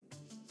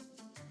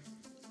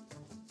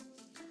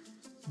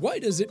Why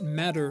does it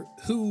matter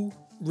who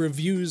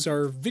reviews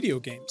our video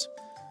games?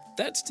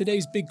 That's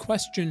today's big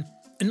question,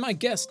 and my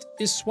guest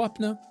is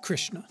Swapna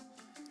Krishna.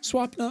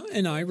 Swapna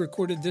and I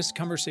recorded this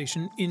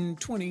conversation in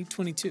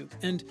 2022,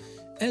 and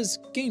as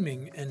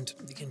gaming and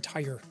the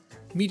entire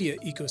media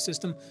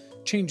ecosystem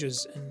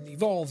changes and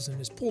evolves and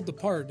is pulled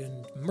apart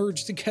and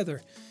merged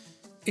together,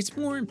 it's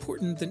more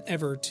important than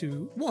ever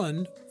to,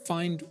 one,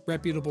 find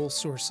reputable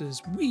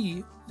sources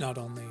we not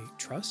only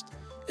trust,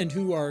 and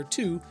who are,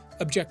 two,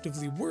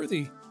 objectively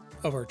worthy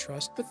of our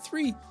trust, but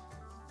three,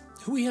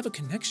 who we have a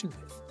connection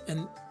with.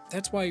 And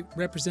that's why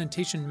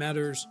representation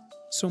matters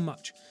so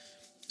much.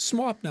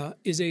 Swapna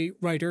is a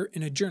writer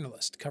and a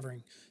journalist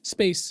covering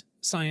space,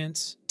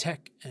 science,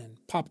 tech, and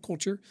pop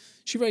culture.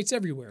 She writes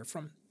everywhere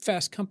from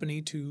Fast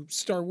Company to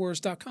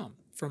StarWars.com,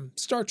 from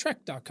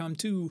StarTrek.com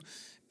to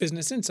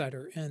Business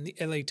Insider and the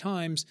LA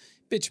Times,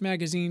 Bitch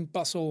Magazine,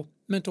 Bustle,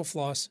 Mental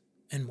Floss,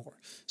 and more.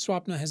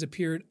 Swapna has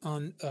appeared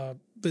on a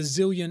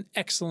bazillion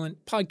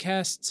excellent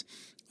podcasts.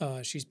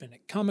 She's been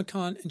at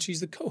Comic-Con, and she's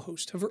the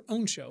co-host of her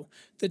own show,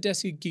 the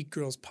Desi Geek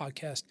Girls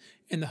podcast,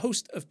 and the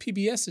host of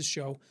PBS's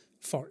show,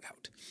 Far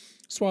Out.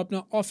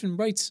 Swapna often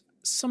writes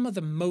some of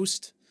the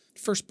most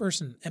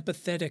first-person,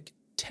 empathetic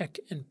tech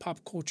and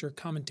pop culture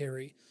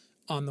commentary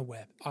on the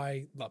web.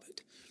 I love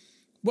it.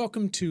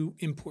 Welcome to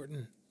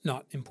Important,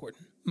 Not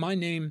Important. My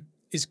name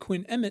is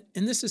Quinn Emmett,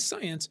 and this is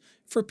Science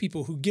for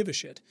People Who Give a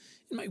Shit.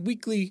 In my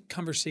weekly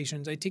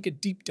conversations, I take a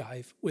deep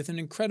dive with an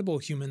incredible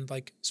human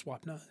like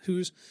Swapna,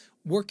 who's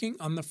working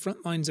on the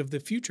front lines of the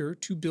future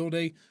to build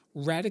a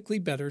radically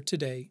better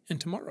today and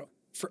tomorrow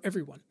for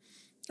everyone.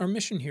 Our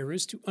mission here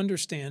is to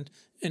understand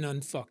and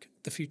unfuck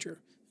the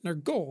future. And our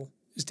goal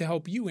is to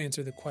help you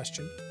answer the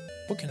question,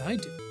 what can I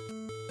do?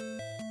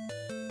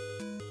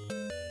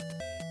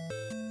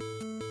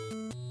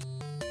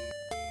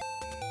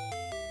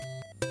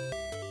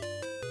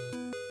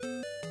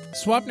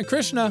 Swapna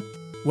Krishna,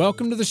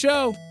 welcome to the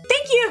show.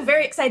 Thank you. I'm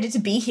very excited to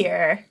be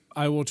here.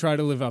 I will try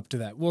to live up to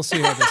that. We'll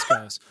see how this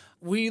goes.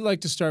 We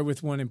like to start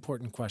with one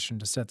important question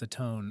to set the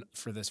tone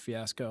for this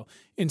fiasco.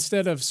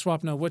 Instead of,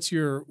 Swapna, what's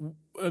your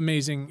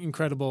amazing,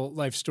 incredible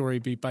life story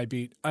beat by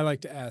beat? I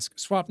like to ask,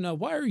 Swapna,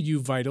 why are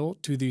you vital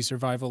to the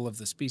survival of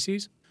the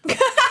species?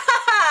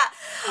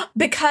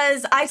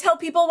 Because I tell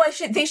people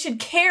they should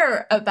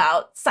care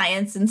about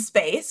science and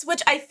space,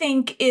 which I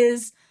think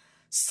is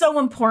so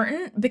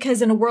important,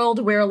 because in a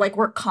world where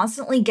we're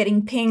constantly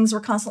getting pings,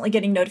 we're constantly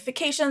getting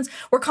notifications,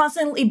 we're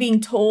constantly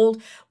being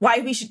told why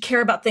we should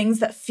care about things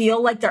that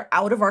feel like they're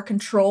out of our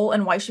control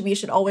and why we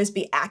should always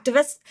be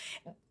activists.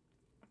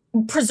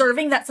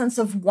 Preserving that sense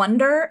of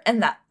wonder and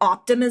that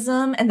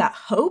optimism and that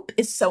hope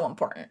is so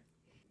important.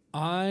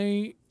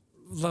 I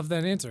love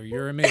that answer.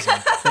 You're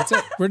amazing. That's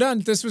it. We're done.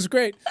 This was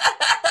great.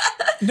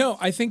 No,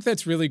 I think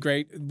that's really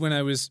great. When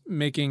I was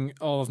making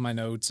all of my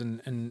notes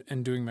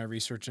and doing my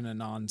research in a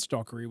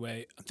non-stalkery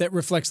way, that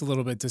reflects a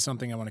little bit to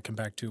something I want to come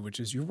back to, which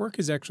is your work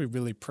is actually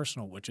really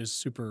personal, which is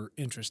super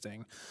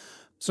interesting.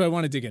 So I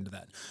want to dig into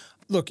that.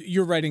 Look,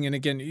 you're writing, and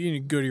again, you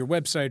can go to your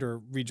website or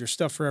read your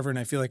stuff forever, and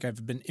I feel like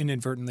I've been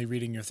inadvertently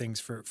reading your things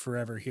for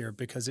forever here,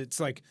 because it's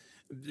like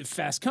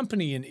Fast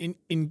Company and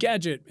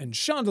Engadget and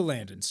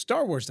Shondaland and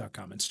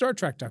StarWars.com and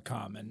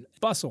StarTrek.com and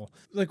Bustle.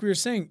 Like we were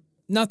saying,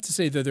 not to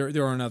say that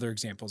there aren't other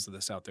examples of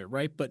this out there,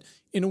 right? But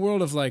in a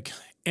world of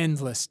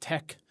endless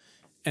tech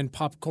and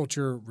pop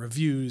culture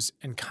reviews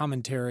and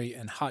commentary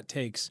and hot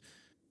takes,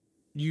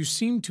 you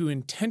seem to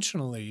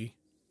intentionally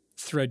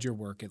thread your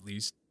work, at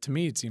least to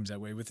me it seems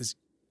that way, with this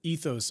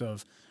ethos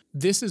of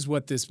this is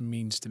what this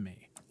means to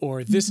me,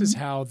 or this is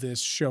how this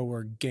show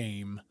or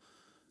game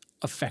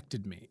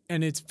affected me.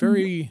 And it's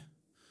very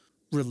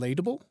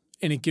relatable.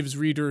 And it gives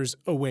readers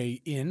a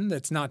way in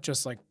that's not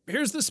just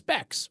here's the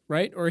specs,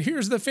 right? Or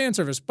here's the fan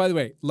service. By the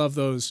way, love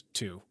those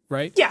too,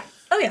 right? Yeah.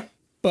 Oh, yeah.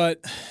 But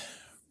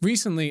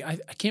recently, I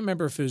can't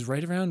remember if it was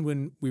right around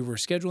when we were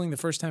scheduling the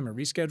first time or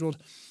rescheduled,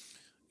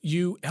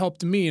 you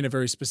helped me in a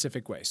very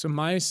specific way. So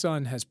my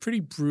son has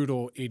pretty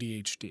brutal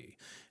ADHD,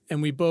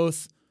 and we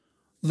both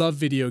love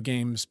video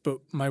games, but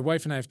my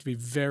wife and I have to be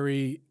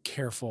very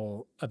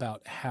careful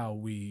about how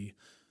we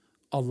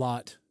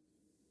allot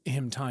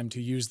him time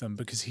to use them,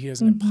 because he has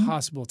an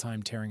impossible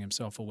time tearing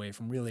himself away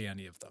from really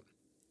any of them.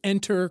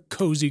 Enter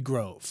Cozy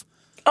Grove.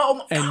 Oh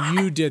my And God.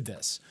 you did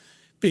this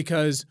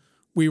because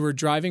we were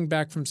driving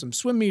back from some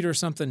swim meet or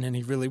something, and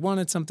he really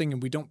wanted something,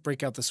 and we don't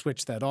break out the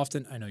Switch that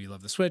often. I know you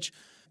love the Switch.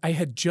 I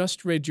had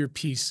just read your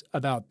piece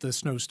about the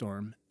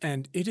snowstorm,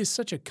 and it is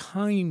such a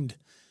kind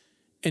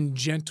and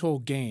gentle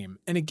game.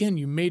 And again,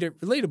 you made it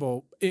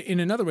relatable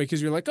in another way,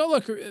 because you're like, oh,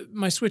 look,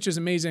 my Switch is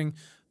amazing.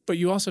 But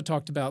you also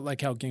talked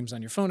about how games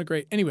on your phone are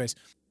great. Anyways,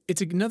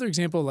 it's another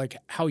example of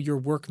how your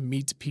work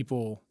meets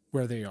people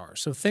where they are.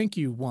 So thank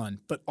you, one.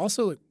 But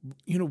also,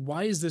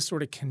 why is this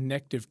sort of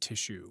connective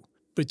tissue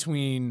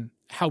between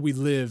how we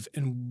live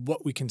and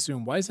what we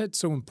consume? Why is that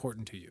so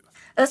important to you?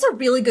 That's a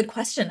really good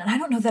question. And I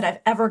don't know that I've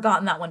ever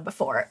gotten that one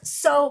before.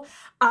 So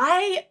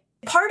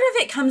part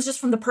of it comes just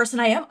from the person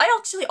I am. I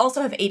actually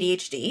also have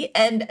ADHD,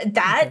 and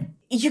that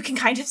you can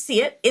kind of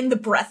see it in the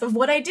breadth of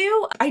what I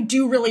do. I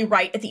do really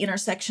write at the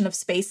intersection of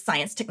space,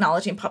 science,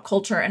 technology, and pop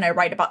culture. And I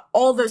write about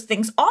all those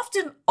things,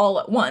 often all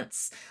at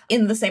once.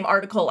 In the same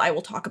article, I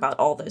will talk about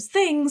all those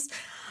things.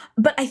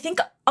 But I think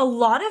a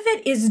lot of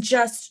it is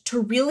just to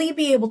really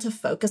be able to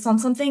focus on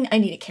something, I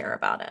need to care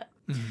about it.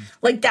 Mm-hmm.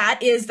 Like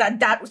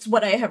that's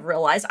what I have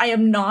realized. I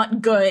am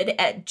not good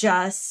at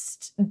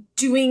just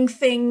doing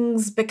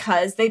things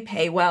because they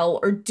pay well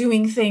or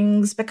doing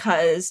things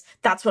because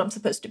that's what I'm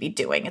supposed to be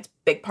doing. It's a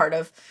big part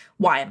of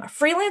why I'm a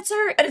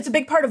freelancer, and it's a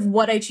big part of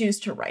what I choose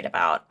to write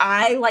about.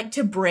 I like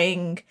to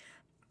bring,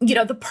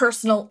 the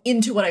personal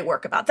into what I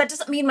work about. That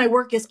doesn't mean my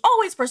work is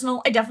always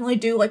personal. I definitely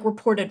do like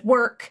reported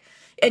work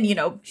and,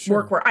 Sure.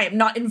 work where I am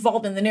not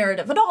involved in the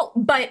narrative at all.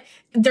 But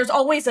there's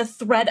always a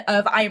thread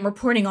of I am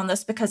reporting on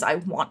this because I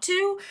want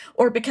to,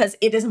 or because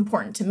it is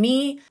important to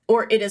me,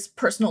 or it is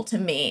personal to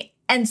me.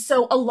 And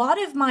so a lot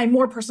of my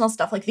more personal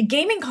stuff, like the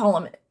gaming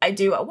column I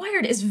do at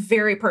Wired, is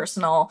very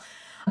personal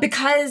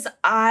because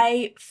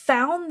I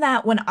found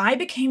that when I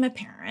became a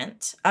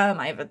parent,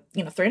 I have a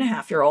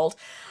 3.5-year-old,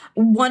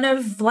 one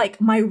of like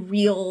my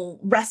real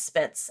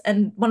respites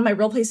and one of my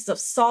real places of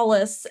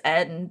solace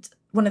and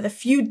one of the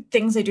few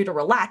things I do to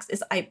relax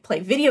is I play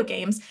video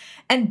games.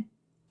 And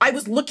I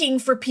was looking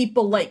for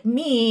people like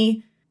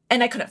me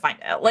and I couldn't find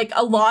it. Like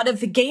a lot of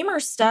the gamer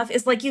stuff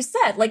is like you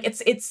said, like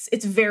it's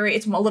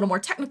a little more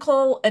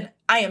technical, and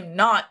I am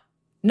not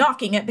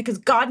knocking it because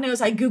God knows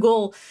I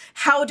Google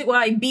how do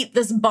I beat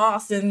this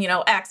boss in,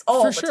 X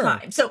all the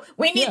time. So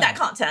we need that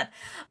content.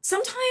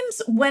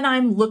 Sometimes when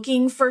I'm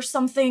looking for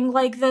something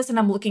like this and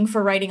I'm looking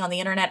for writing on the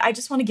internet, I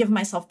just want to give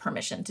myself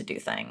permission to do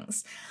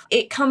things.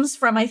 It comes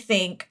from, I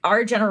think,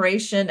 our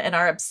generation and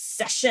our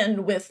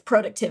obsession with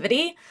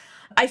productivity.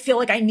 I feel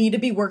like I need to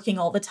be working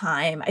all the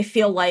time. I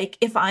feel like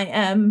if I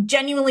am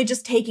genuinely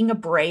just taking a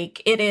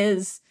break, it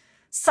is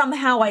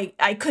somehow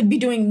I could be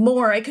doing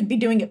more. I could be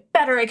doing it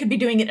better. I could be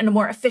doing it in a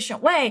more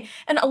efficient way.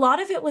 And a lot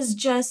of it was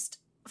just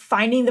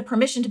finding the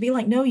permission to be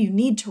like, no, you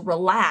need to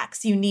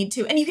relax. You need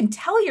to, and you can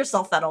tell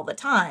yourself that all the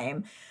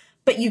time,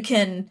 but you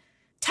can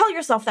tell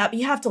yourself that, but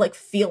you have to like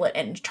feel it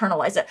and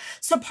internalize it.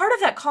 So part of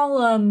that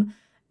column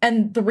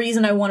and the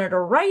reason I wanted to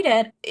write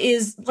it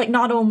is like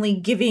not only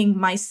giving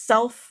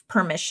myself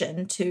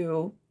permission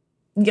to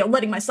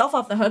letting myself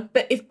off the hook,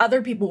 but if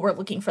other people were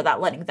looking for that,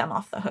 letting them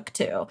off the hook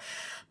too.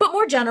 But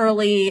more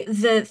generally,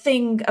 the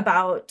thing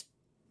about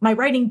my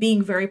writing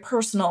being very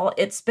personal,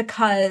 it's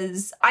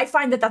because I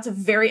find that that's a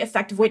very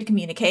effective way to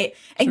communicate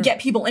and get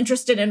people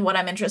interested in what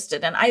I'm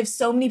interested in. I have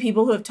so many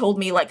people who have told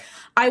me, like,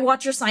 I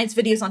watch your science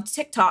videos on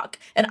TikTok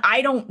and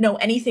I don't know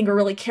anything or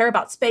really care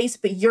about space,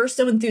 but you're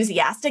so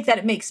enthusiastic that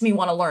it makes me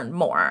want to learn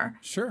more.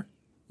 Sure.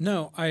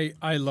 No, I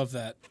love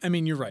that. I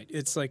mean, you're right.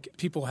 It's like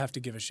people have to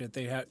give a shit.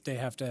 They have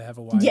to have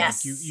a why.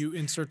 Yes. Like you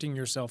inserting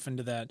yourself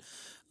into that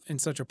in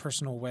such a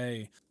personal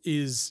way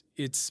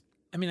it's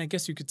I mean, I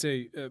guess you could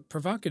say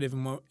provocative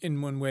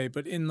in one way,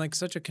 but in like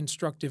such a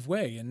constructive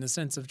way, in the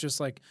sense of just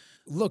like,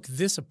 look,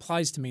 this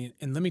applies to me,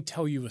 and let me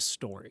tell you a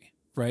story,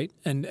 right?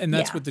 And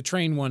that's what the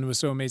train one was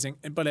so amazing.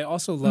 But I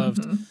also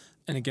loved,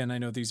 and again, I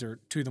know these are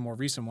two of the more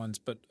recent ones,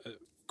 but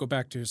go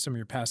back to some of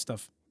your past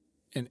stuff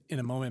in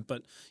a moment.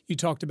 But you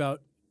talked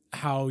about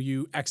how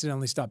you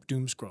accidentally stopped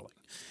doom scrolling.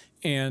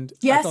 And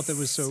I thought that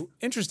was so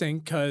interesting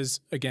because,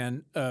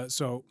 again,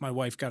 so my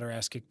wife got her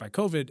ass kicked by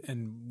COVID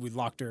and we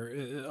locked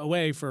her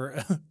away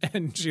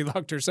and she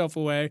locked herself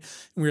away.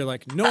 And we were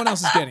like, no one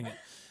else is getting it.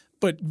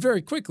 But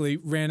very quickly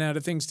ran out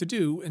of things to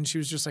do. And she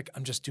was just like,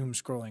 I'm just doom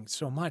scrolling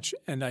so much.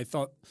 And I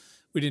thought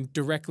we didn't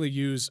directly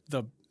use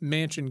the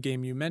mansion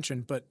game you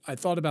mentioned, but I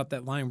thought about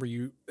that line where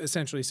you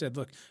essentially said,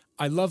 look,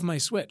 I love my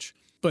Switch,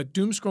 but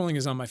doom scrolling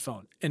is on my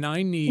phone. And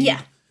I need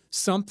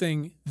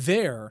something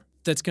there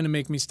that's going to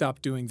make me stop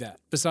doing that.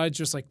 Besides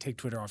just like take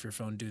Twitter off your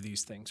phone, do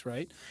these things,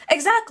 right?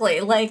 Exactly.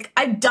 Like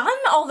I've done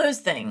all those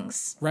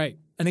things. Right.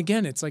 And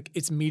again, it's like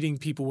it's meeting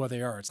people where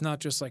they are. It's not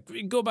just like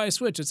go buy a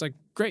Switch. It's like,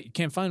 great, you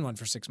can't find one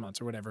for 6 months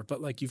or whatever.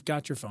 But like you've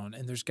got your phone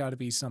and there's got to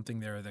be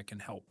something there that can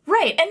help.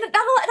 Right. And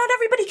not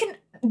everybody can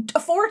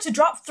afford to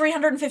drop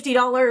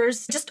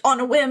 $350 just on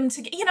a whim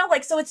to,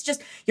 so it's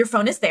just your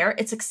phone is there.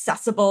 It's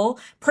accessible.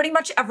 Pretty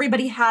much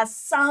everybody has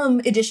some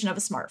edition of a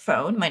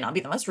smartphone. Might not be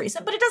the most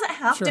recent, but it doesn't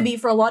have to be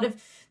for a lot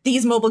of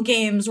these mobile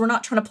games. We're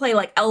not trying to play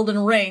like Elden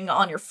Ring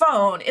on your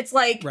phone. It's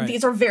like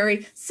these are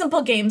very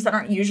simple games that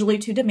aren't usually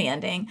too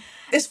demanding.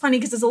 It's funny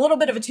because it's a little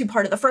bit of a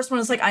two-parter. The first one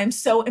is like, I am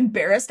so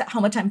embarrassed at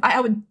how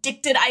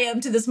addicted I am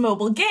to this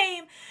mobile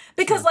game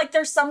because like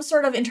there's some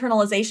sort of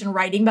internalization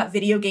writing about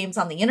video games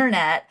on the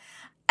internet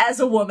as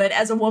a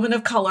woman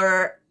of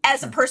color,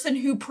 as a person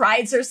who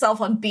prides herself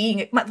on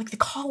being, like the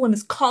column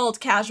is called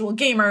casual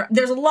gamer.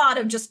 There's a lot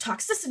of just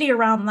toxicity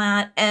around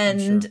that.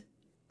 And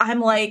I'm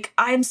like,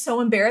 I'm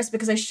so embarrassed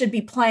because I should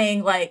be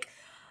playing like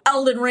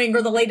Elden Ring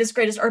or the latest,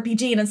 greatest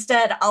RPG. And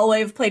instead, all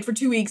I've played for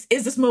 2 weeks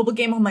is this mobile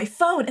game on my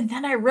phone. And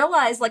then I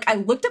realized, like, I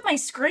looked at my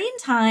screen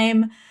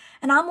time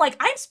and I'm like,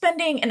 I'm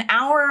spending an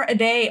hour a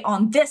day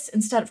on this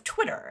instead of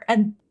Twitter.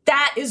 And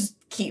that is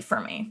key for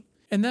me.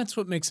 And that's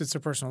what makes it so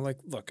personal. Like,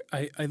 look,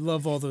 I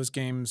love all those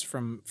games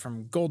from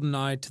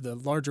GoldenEye to the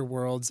larger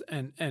worlds,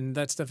 and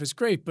that stuff is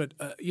great. But,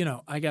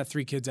 I got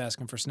 3 kids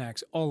asking for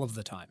snacks all of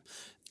the time.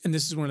 And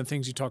this is one of the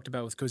things you talked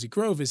about with Cozy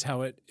Grove is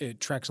how it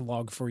tracks a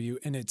log for you,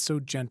 and it's so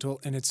gentle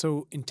and it's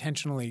so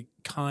intentionally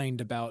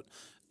kind about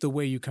the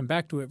way you come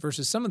back to it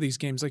versus some of these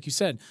games, like you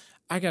said,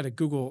 I got to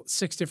Google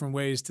 6 different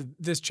ways to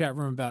this chat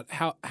room about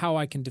how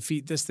I can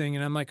defeat this thing.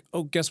 And I'm like,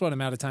 oh, guess what?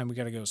 I'm out of time. We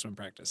got to go swim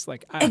practice.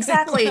 Like,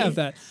 exactly. I don't have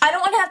that. I don't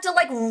want to have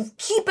to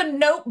keep a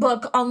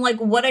notebook on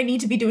what I need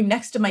to be doing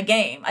next to my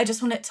game. I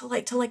just want it to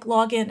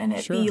log in and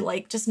it be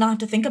just not have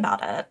to think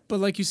about it. But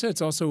like you said,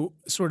 it's also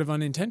sort of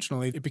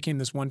unintentionally, it became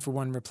this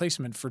 1-for-1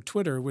 replacement for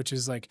Twitter, which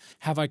is like,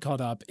 have I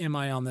caught up? Am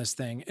I on this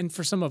thing? And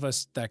for some of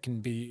us, that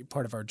can be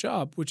part of our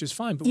job, which is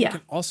fine. But we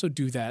can also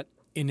do that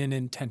in an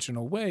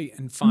intentional way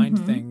and find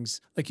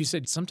things, like you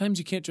said, sometimes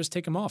you can't just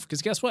take them off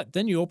because guess what?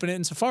 Then you open it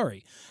in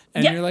Safari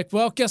and you're like,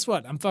 well, guess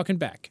what? I'm fucking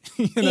back.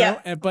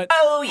 But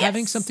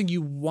having something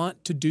you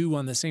want to do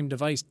on the same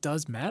device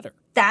does matter.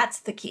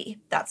 That's the key.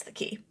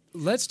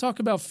 Let's talk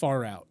about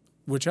Far Out,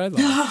 which I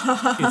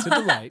love. It's a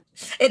delight.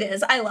 It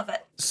is. I love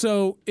it.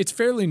 So it's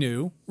fairly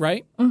new,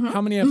 right?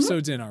 How many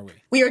episodes in are we?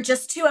 We are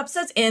just 2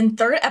 episodes in.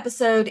 3rd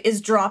episode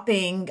is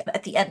dropping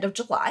at the end of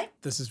July.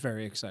 This is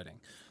very exciting.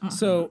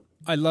 So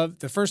I love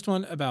the first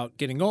one about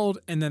getting old,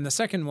 and then the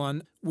second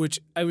one, which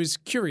I was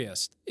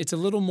curious. It's a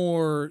little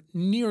more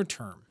near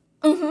term.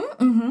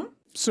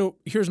 So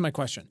here's my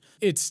question.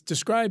 It's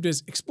described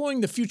as exploring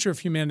the future of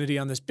humanity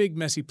on this big,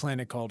 messy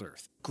planet called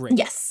Earth. Great.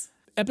 Yes.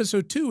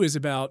 Episode 2 is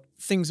about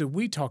things that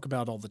we talk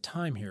about all the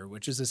time here,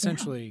 which is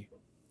essentially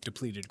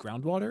depleted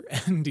groundwater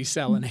and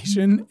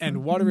desalination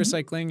and water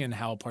recycling and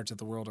how parts of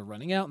the world are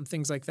running out and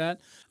things like that.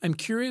 I'm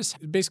curious,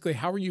 basically,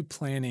 how are you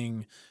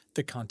planning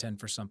the content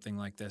for something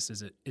like this?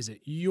 Is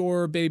it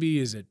your baby?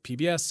 Is it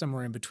PBS,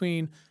 somewhere in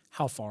between?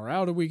 How far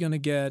out are we going to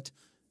get?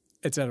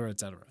 Et cetera, et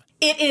cetera.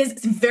 It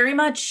is very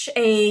much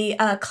a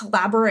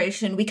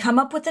collaboration. We come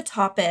up with the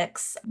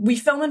topics. We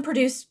film and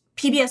produce.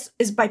 PBS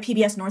is by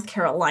PBS North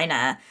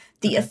Carolina,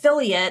 the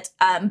affiliate,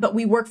 but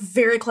we work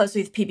very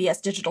closely with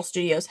PBS Digital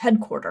Studios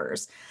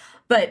headquarters.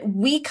 But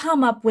we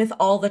come up with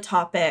all the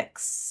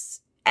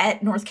topics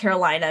at North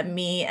Carolina,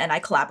 me, and I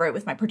collaborate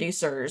with my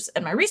producers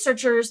and my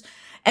researchers,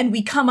 and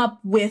we come up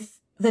with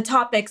the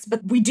topics,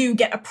 but we do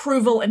get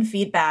approval and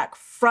feedback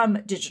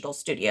from digital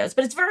studios.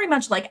 But it's very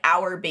much like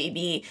our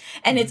baby,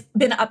 and it's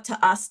been up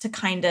to us to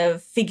kind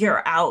of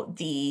figure out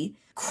the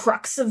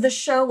crux of the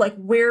show, like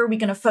where are we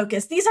going to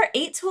focus? These are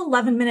 8 to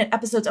 11 minute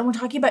episodes, and we're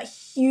talking about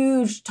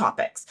huge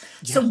topics.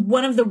 Yeah. So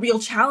one of the real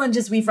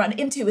challenges we've run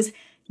into is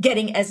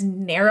getting as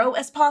narrow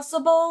as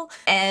possible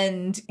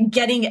and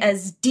getting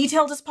as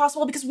detailed as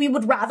possible because we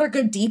would rather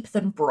go deep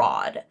than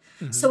broad.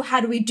 So how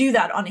do we do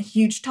that on a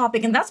huge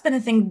topic? And that's been a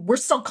thing we're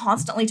still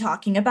constantly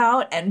talking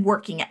about and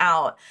working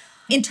out.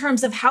 In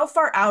terms of how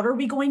far out are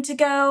we going to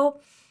go,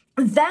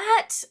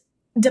 that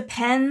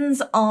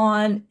depends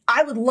on,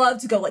 I would love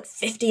to go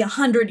 50,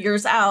 100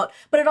 years out,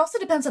 but it also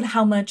depends on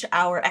how much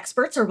our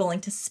experts are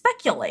willing to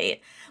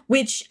speculate,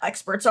 which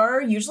experts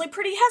are usually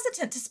pretty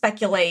hesitant to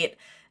speculate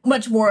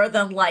much more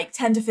than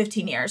 10 to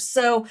 15 years.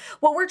 So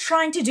what we're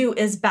trying to do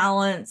is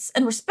balance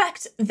and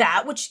respect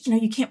that, which,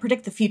 you can't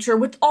predict the future,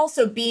 with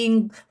also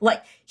being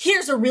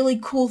here's a really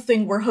cool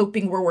thing we're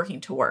hoping we're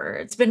working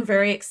towards. It's been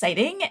very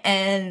exciting,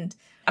 and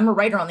I'm a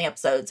writer on the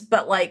episodes,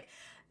 but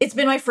it's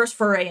been my first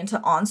foray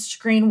into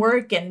on-screen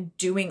work and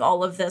doing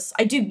all of this.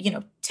 I do,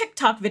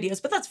 TikTok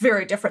videos, but that's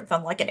very different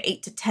than an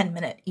 8 to 10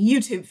 minute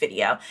YouTube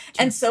video.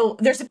 And so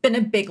there's been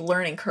a big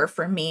learning curve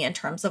for me in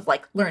terms of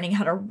learning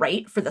how to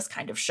write for this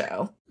kind of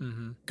show.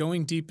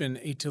 Going deep in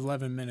 8 to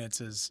 11 minutes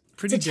is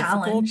pretty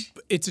difficult. Challenge.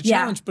 It's a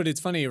challenge, but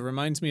it's funny. It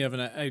reminds me of,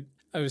 I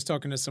was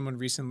talking to someone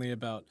recently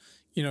about,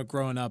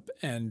 growing up,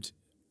 and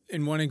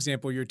in one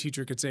example, your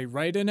teacher could say,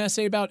 write an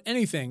essay about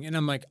anything. And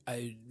I'm like,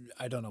 I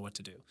don't know what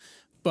to do.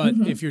 But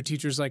if your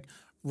teacher's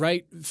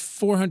write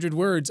 400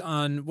 words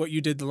on what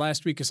you did the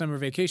last week of summer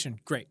vacation,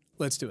 great,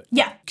 let's do it.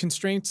 Yeah.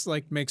 Constraints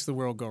makes the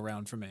world go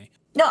round for me.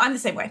 No, I'm the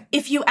same way.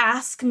 If you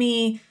ask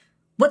me,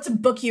 what's a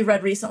book you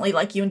read recently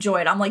you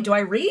enjoyed? I'm like, do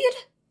I read?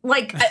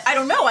 I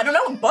don't know. I don't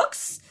know.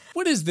 Books?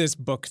 What is this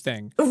book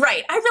thing?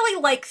 Right. I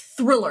really like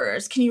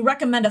thrillers. Can you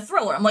recommend a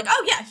thriller? I'm like,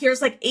 oh yeah,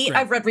 here's 8 Great.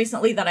 I've read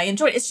recently that I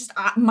enjoyed. It's just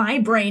my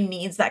brain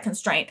needs that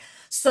constraint.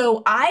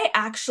 So I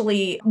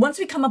actually, once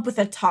we come up with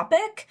a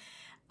topic,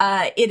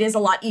 it is a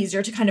lot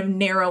easier to kind of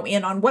narrow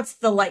in on what's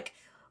the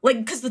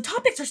because the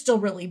topics are still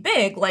really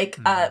big.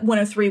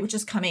 103, which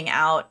is coming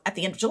out at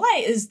the end of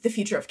July, is the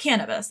future of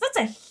cannabis. That's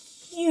a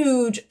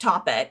huge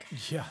topic.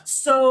 Yeah.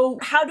 So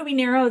how do we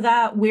narrow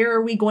that? Where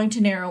are we going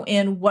to narrow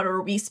in? What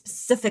are we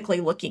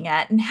specifically looking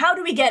at? And how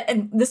do we get,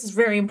 and this is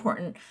very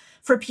important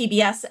for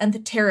PBS and the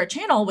Terra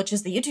channel, which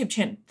is the YouTube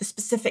channel, the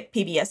specific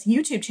PBS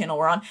YouTube channel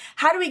we're on,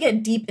 how do we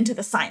get deep into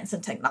the science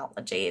and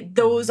technology?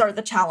 Those are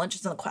the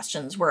challenges and the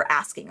questions we're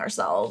asking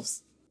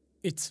ourselves.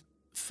 It's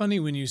funny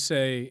when you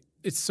say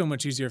it's so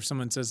much easier if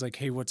someone says like,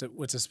 hey, what's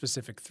a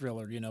specific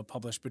thriller,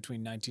 published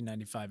between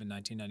 1995 and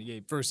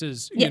 1998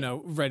 versus,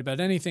 write about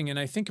anything. And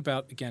I think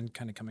about, again,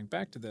 kind of coming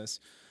back to this,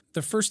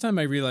 the first time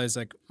I realized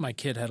like my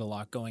kid had a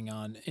lot going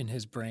on in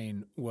his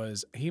brain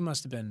was he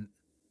must have been,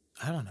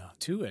 I don't know,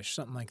 2-ish,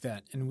 something like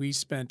that. And we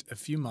spent a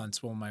few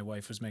months while my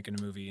wife was making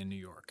a movie in New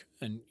York.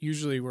 And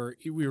usually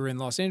we were in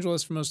Los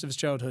Angeles for most of his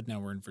childhood. Now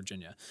we're in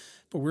Virginia.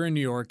 But we're in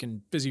New York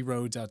and busy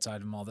roads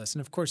outside of all this.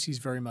 And of course, he's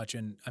very much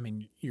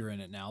you're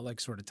in it now, like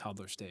sort of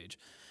toddler stage.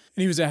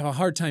 And he was having a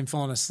hard time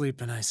falling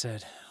asleep. And I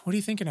said, what are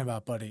you thinking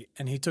about, buddy?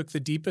 And he took the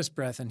deepest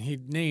breath and he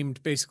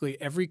named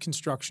basically every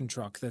construction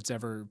truck that's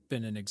ever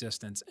been in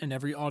existence and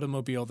every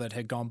automobile that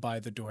had gone by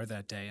the door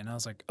that day. And I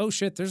was like, oh,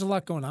 shit, there's a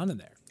lot going on in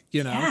there.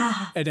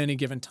 At any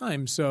given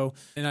time. So,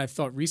 and I've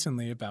thought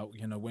recently about,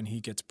 when he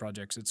gets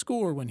projects at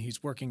school or when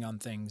he's working on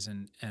things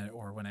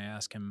or when I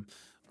ask him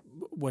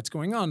what's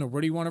going on or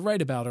what do you want to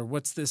write about or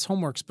what's this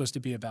homework supposed to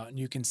be about? And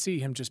you can see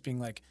him just being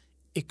like,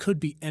 it could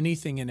be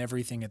anything and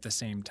everything at the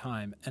same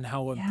time and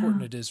how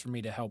important it is for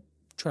me to help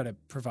try to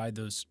provide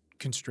those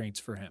constraints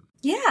for him.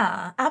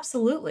 Yeah,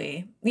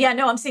 absolutely. Yeah,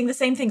 no, I'm seeing the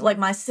same thing.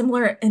 Like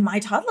similar in my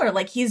toddler,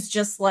 like he's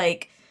just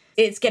like,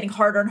 it's getting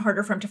harder and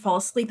harder for him to fall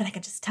asleep. And I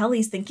can just tell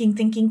he's thinking,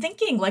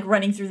 like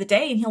running through the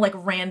day. And he'll like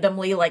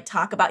randomly like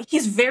talk about,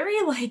 he's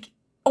very like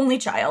only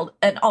child.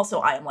 And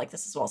also I am like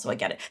this as well. So I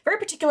get it. Very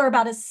particular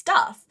about his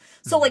stuff.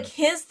 So like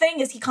his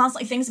thing is he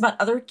constantly thinks about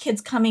other kids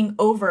coming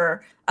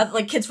over,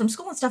 like kids from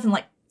school and stuff and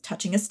like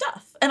touching his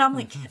stuff. And I'm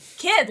like,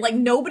 kid, like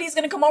nobody's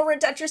going to come over and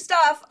touch your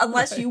stuff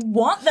unless you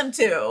want them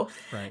to.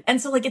 Right.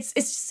 And so like, it's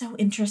just so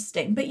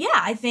interesting. But yeah,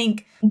 I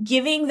think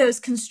giving those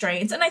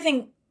constraints, and I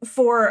think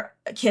for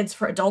kids,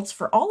 for adults,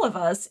 for all of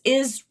us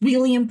is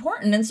really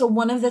important. And so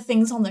one of the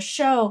things on the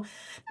show,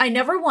 I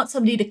never want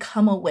somebody to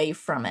come away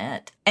from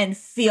it and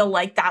feel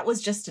like that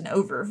was just an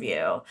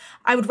overview.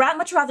 I would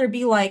much rather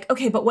be like,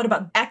 okay, but what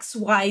about X,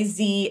 Y,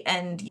 Z,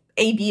 and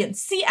A, B, and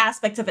C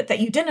aspects of it that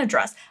you didn't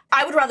address?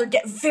 I would rather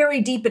get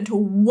very deep into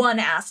one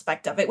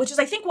aspect of it, which is,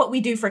 I think, what we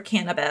do for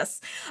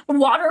cannabis.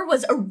 Water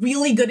was a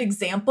really good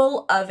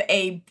example of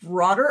a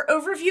broader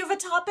overview of a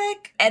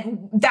topic.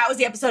 And that was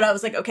the episode I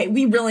was like, okay,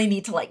 we really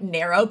need to like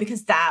narrow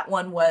because that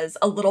one was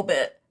a little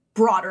bit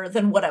broader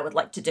than what I would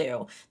like to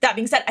do. That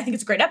being said, I think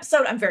it's a great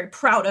episode. I'm very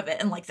proud of it.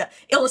 And like the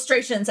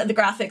illustrations and the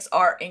graphics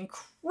are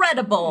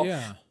incredible.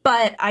 Yeah.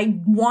 But I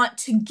want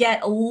to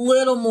get a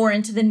little more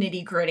into the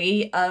nitty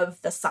gritty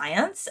of the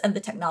science and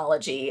the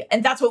technology.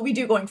 And that's what we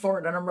do going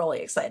forward. And I'm really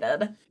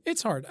excited.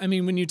 It's hard. I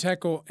mean, when you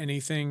tackle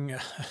anything,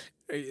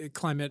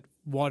 climate,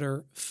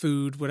 water,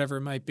 food, whatever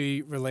it might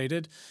be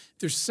related,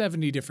 there's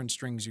 70 different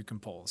strings you can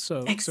pull.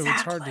 So it's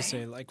hard to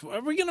say, like,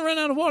 are we going to run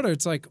out of water?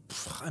 It's like,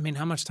 I mean,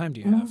 how much time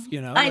do you have?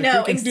 I know,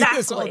 we can exactly. do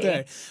this all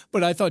day.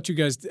 But I thought you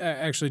guys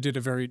actually did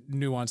a very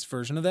nuanced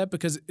version of that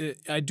because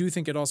I do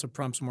think it also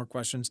prompts more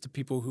questions to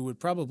people who would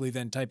probably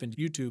then type into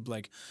YouTube,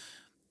 like,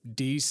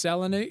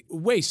 desalinate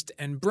waste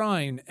and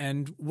brine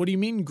and what do you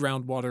mean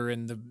groundwater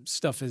and the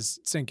stuff is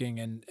sinking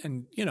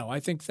and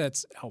I think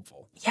that's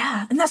helpful.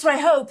 Yeah, and that's what I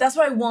hope. That's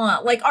what I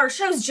want. Like our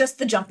show's just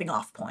the jumping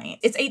off point.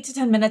 It's 8 to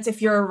 10 minutes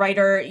if you're a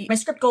writer. My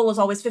script goal is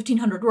always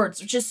 1,500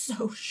 words, which is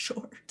so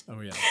short.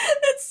 Oh yeah.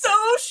 It's so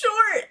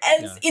short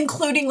and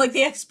including like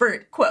the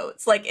expert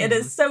quotes. Like it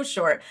is so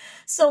short.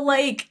 So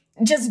like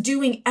just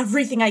doing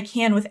everything I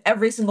can with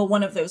every single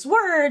one of those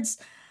words.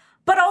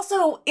 But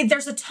also,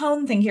 there's a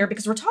tone thing here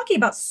because we're talking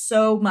about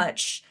so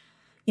much,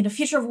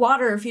 future of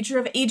water, future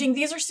of aging.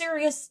 These are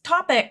serious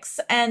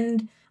topics.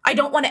 And I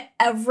don't want to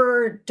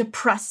ever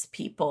depress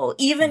people,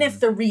 even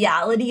if the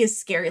reality is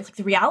scary. Like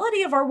the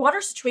reality of our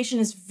water situation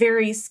is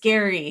very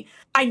scary.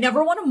 I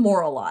never want to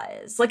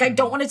moralize. Like I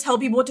don't want to tell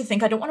people what to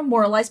think. I don't want to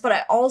moralize, but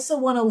I also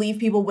want to leave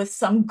people with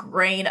some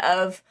grain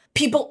of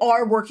people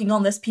are working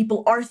on this.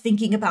 People are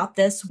thinking about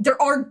this.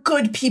 There are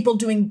good people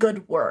doing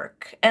good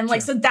work. And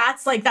like, so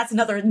that's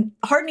another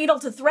hard needle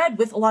to thread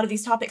with a lot of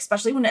these topics,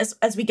 especially when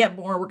as we get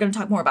more, we're going to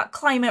talk more about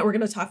climate. We're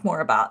going to talk more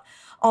about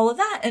all of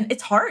that. And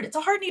it's hard. It's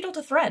a hard needle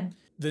to thread.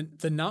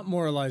 The not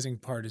moralizing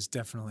part is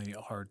definitely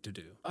hard to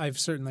do. I've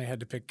certainly had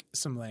to pick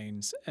some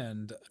lanes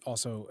and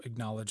also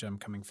acknowledge I'm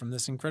coming from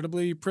this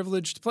incredibly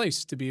privileged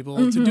place to be able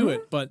to do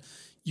it. But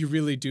you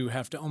really do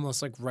have to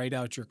almost like write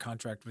out your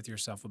contract with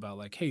yourself about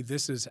like, hey,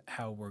 this is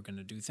how we're going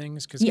to do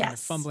things. Because kind of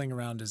fumbling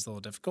around is a little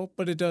difficult,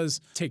 but it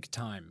does take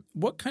time.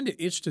 What kind of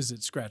itch does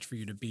it scratch for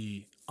you to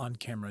be on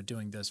camera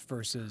doing this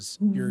versus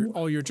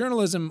all your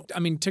journalism? I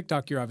mean,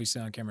 TikTok, you're obviously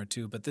on camera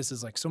too, but this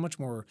is like so much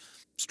more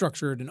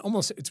structured and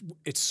almost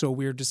it's so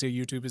weird to say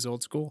YouTube is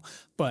old school,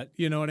 but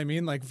you know what I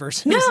mean? Like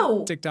versus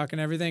TikTok and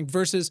everything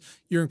versus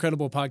your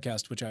incredible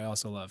podcast, which I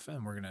also love.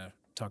 And we're going to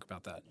talk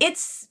about that.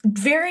 It's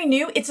very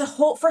new.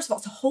 First of all,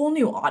 it's a whole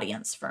new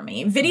audience for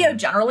me. Video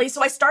generally.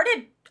 So I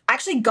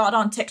actually got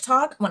on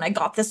TikTok when I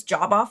got this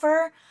job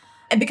offer.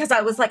 And because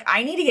I was like,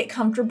 I need to get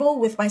comfortable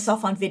with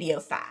myself on video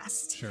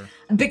fast. Sure.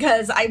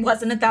 Because I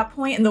wasn't at that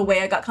point, and the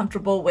way I got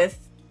comfortable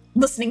with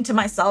listening to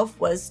myself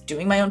was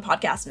doing my own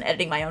podcast and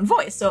editing my own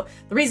voice. So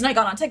the reason I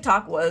got on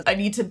TikTok was I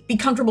need to be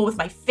comfortable with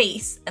my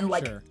face and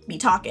like me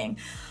talking.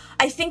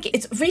 I think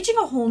it's reaching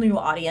a whole new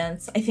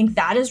audience. I think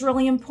that is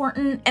really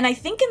important. And I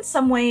think in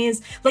some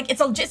ways, like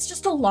it's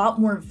just a lot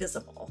more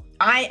visible.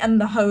 I am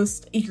the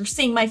host. You're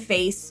seeing my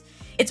face.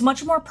 It's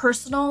much more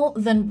personal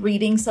than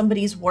reading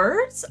somebody's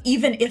words,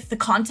 even if the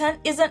content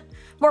isn't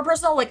more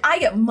personal. Like I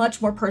get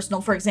much more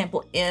personal, for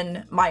example,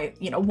 in my,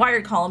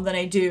 Wired column than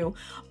I do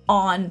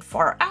on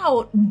Far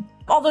Out.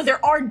 Although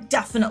there are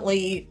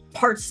definitely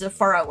parts of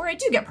Far Out where I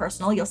do get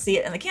personal. You'll see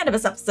it in the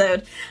cannabis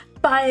episode.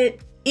 But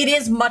it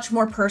is much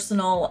more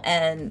personal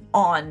and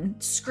on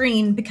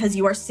screen because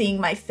you are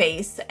seeing my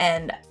face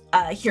and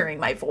hearing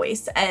my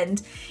voice.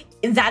 And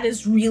that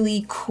is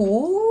really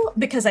cool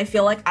because I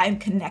feel like I'm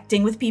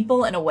connecting with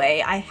people in a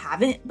way I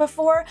haven't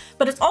before.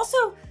 But it's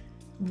also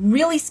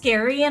really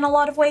scary in a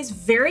lot of ways,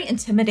 very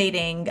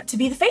intimidating to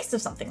be the face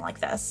of something like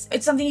this.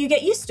 It's something you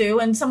get used to,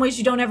 and in some ways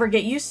you don't ever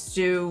get used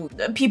to.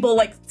 People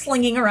like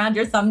slinging around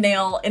your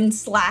thumbnail in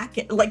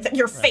Slack, like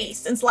your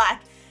face in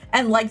Slack.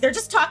 And like, they're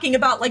just talking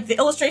about like the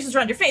illustrations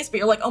around your face, but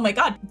you're like, oh my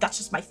God, that's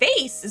just my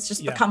face. It's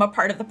just become a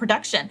part of the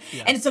production.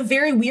 Yeah. And it's a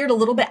very weird, a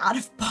little bit out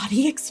of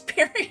body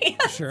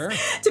experience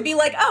to be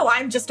like, oh,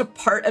 I'm just a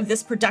part of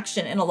this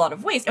production in a lot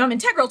of ways. I'm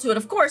integral to it,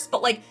 of course,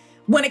 but like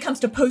when it comes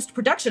to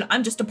post-production,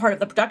 I'm just a part of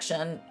the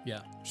production.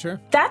 Yeah, sure.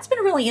 That's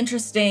been really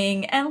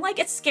interesting. And like,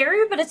 it's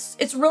scary, but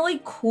it's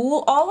really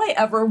cool. All I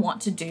ever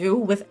want to do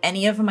with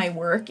any of my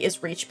work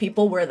is reach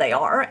people where they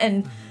are.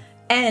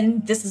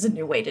 And this is a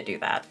new way to do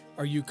that.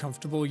 Are you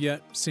comfortable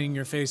yet seeing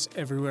your face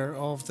everywhere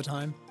all of the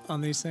time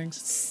on these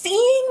things?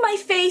 Seeing my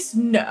face?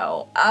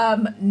 No.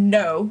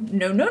 No.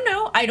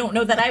 I don't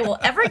know that I will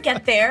ever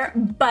get there,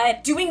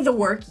 but doing the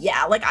work,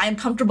 yeah. Like I'm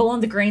comfortable on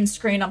the green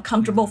screen. I'm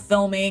comfortable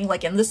filming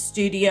like in the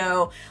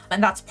studio.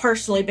 And that's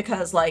partially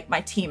because like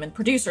my team and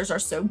producers are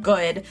so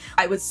good.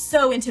 I was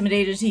so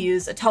intimidated to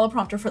use a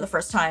teleprompter for the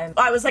first time.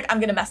 I was like, I'm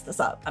going to mess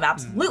this up. I'm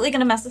absolutely going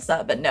to mess this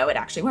up. But no, it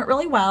actually went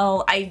really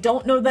well. I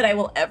don't know that I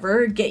will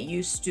ever get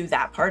used to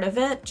that part of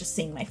it, just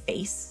seeing my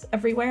face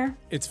everywhere.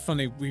 It's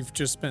funny. We've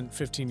just spent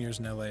 15 years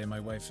in LA, and my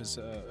wife is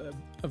a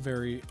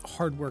very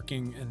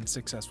hardworking and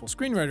successful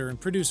screenwriter and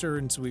producer,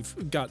 and so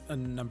we've got a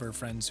number of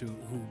friends who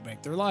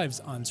make their lives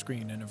on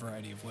screen in a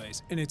variety of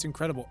ways, and it's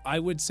incredible. I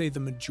would say the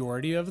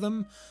majority of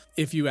them,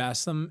 if you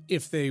ask them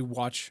if they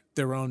watch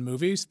their own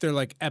movies, they're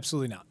like,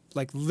 absolutely not.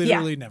 Like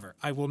literally never.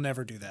 I will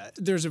never do that.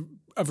 There's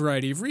a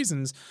variety of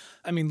reasons.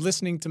 I mean,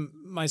 listening to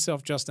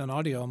myself just on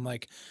audio, I'm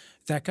like,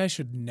 that guy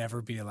should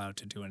never be allowed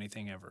to do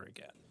anything ever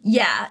again.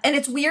 Yeah, and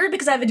it's weird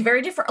because I have a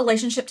very different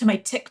relationship to my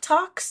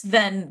TikToks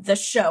than the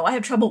show. I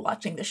have trouble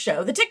watching the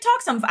show. The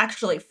TikToks I'm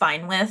actually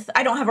fine with.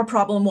 I don't have a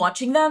problem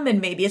watching them,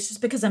 and maybe it's just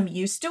because I'm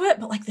used to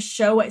it, but like the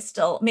show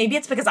maybe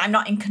it's because I'm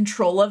not in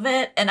control of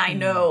it, and I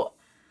know...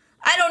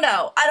 I don't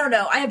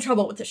know. I have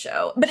trouble with the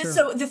show. But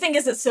the thing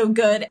is, it's so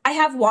good. I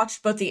have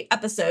watched both the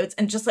episodes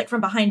and just like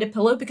from behind a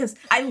pillow because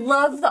I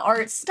love the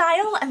art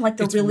style and like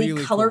the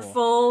really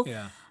colorful. Cool.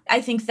 Yeah.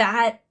 I think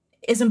that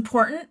is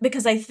important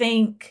because I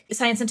think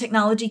science and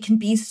technology can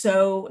be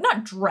so,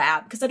 not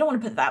drab, because I don't want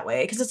to put it that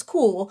way, because it's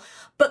cool,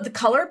 but the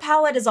color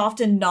palette is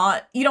often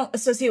not, you don't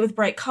associate with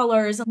bright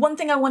colors. One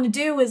thing I want to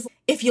do is,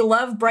 if you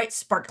love bright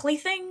sparkly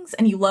things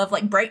and you love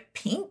like bright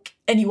pink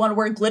and you want to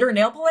wear glitter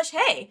nail polish,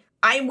 hey,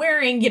 I'm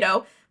wearing,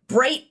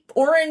 bright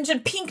orange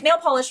and pink nail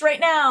polish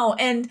right now.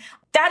 And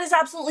that is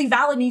absolutely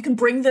valid. And you can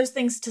bring those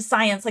things to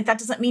science. Like, that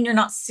doesn't mean you're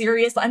not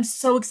serious. I'm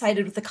so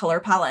excited with the color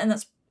palette. And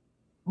that's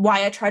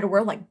why I try to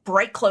wear like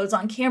bright clothes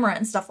on camera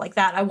and stuff like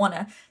that. I want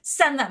to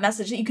send that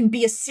message that you can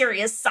be a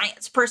serious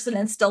science person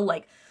and still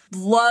like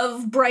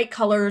love bright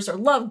colors or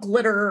love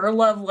glitter or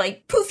love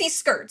like poofy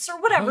skirts or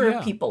whatever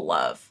people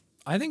love.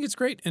 I think it's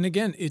great. And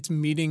again, it's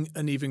meeting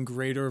an even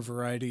greater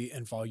variety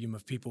and volume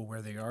of people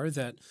where they are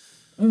that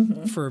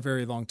for a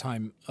very long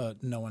time,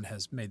 no one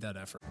has made that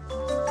effort.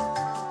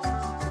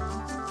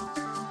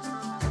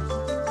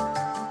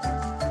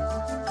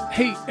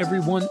 Hey,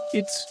 everyone,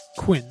 it's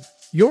Quinn,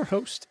 your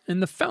host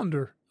and the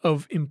founder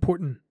of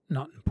Important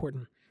Not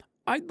Important.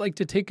 I'd like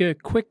to take a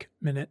quick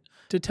minute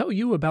to tell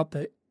you about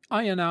the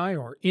INI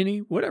or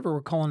INI, whatever we're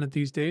calling it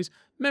these days,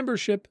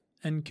 membership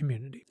and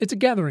community. It's a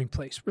gathering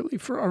place, really,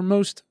 for our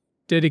most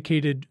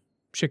dedicated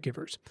shit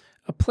givers,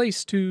 a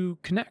place to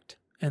connect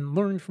and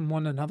learn from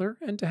one another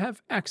and to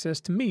have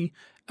access to me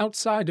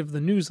outside of the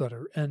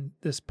newsletter and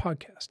this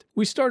podcast.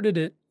 We started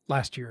it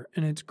last year,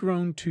 and it's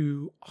grown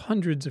to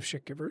hundreds of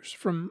shit givers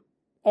from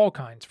all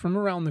kinds, from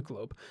around the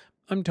globe.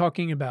 I'm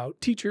talking about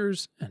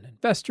teachers and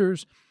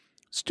investors,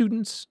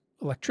 students,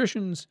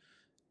 electricians,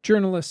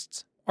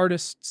 journalists,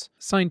 artists,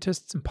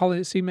 scientists, and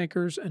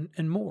policymakers,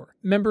 and more.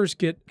 Members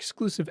get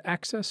exclusive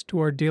access to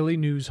our daily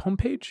news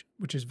homepage,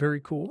 which is very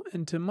cool,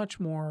 and to much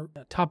more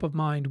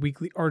top-of-mind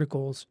weekly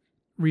articles,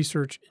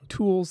 research, and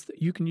tools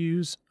that you can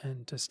use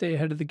and to stay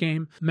ahead of the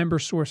game,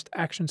 member-sourced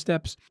action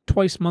steps,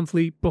 twice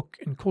monthly book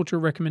and culture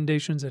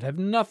recommendations that have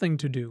nothing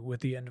to do with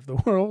the end of the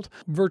world,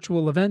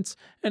 virtual events,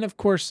 and of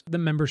course, the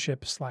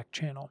membership Slack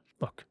channel.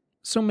 Look,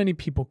 so many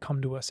people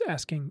come to us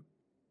asking,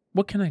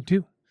 what can I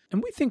do?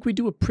 And we think we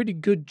do a pretty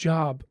good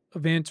job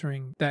of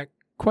answering that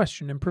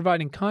question and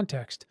providing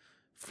context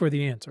for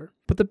the answer.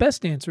 But the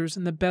best answers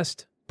and the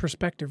best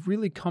perspective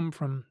really come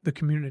from the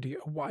community,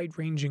 a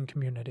wide-ranging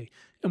community.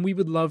 And we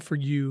would love for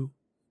you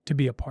to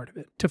be a part of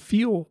it, to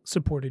feel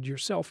supported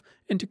yourself,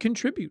 and to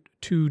contribute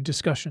to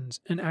discussions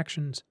and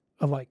actions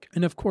alike.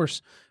 And of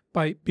course,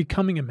 by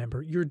becoming a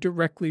member, you're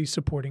directly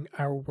supporting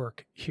our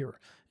work here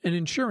and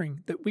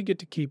ensuring that we get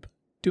to keep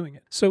doing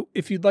it. So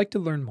if you'd like to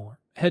learn more,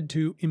 head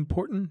to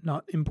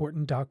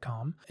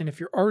importantnotimportant.com. And if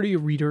you're already a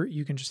reader,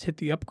 you can just hit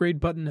the upgrade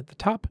button at the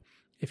top.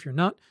 If you're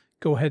not,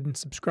 go ahead and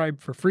subscribe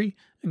for free,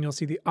 and you'll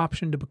see the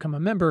option to become a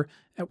member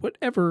at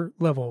whatever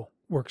level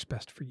works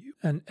best for you.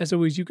 And as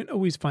always, you can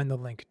always find the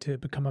link to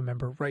become a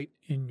member right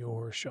in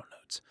your show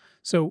notes.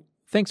 So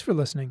thanks for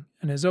listening.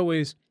 And as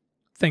always,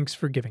 thanks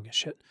for giving a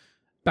shit.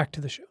 Back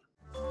to the show.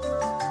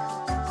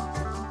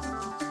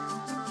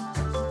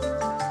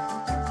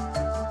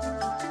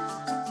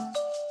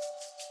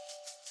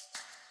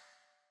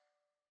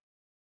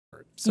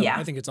 So Yeah.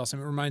 I think it's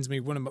awesome. It reminds me,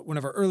 one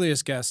of our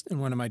earliest guests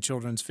and one of my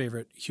children's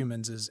favorite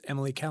humans is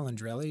Emily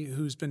Calandrelli,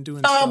 who's been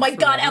doing Oh stuff my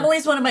God, forever.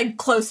 Emily's one of my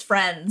close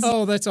friends.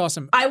 Oh, that's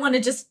awesome. I want to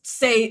just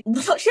say,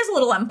 she has a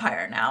little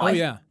empire now. Oh,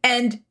 yeah.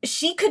 And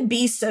she could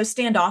be so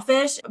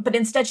standoffish, but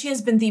instead she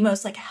has been the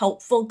most like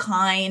helpful,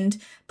 kind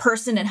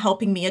person in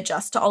helping me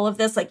adjust to all of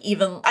this. Like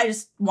even, I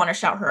just want to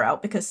shout her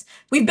out because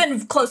we've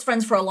been close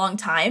friends for a long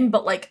time,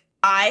 but like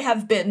I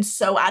have been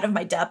so out of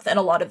my depth at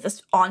a lot of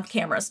this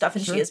on-camera stuff,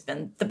 and Sure. she has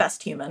been the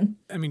best human.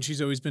 I mean,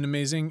 she's always been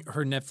amazing.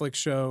 Her Netflix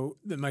show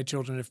that my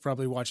children have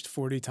probably watched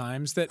 40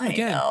 times. That, I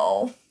again,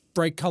 know.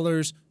 bright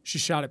colors. She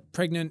shot it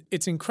pregnant.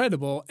 It's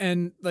incredible.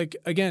 And like,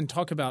 again,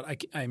 talk about,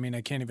 I mean,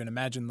 I can't even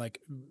imagine like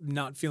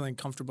not feeling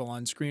comfortable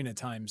on screen at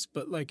times.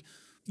 But like,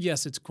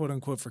 yes, it's quote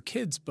unquote for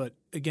kids. But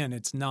again,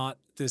 it's not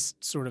this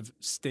sort of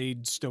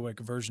staid, stoic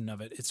version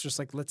of it. It's just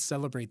like, let's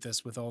celebrate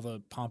this with all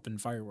the pomp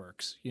and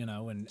fireworks, you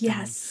know, and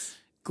Yes.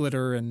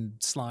 glitter and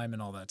slime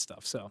and all that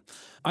stuff. So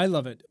I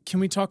love it.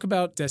 Can we talk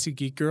about Desi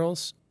Geek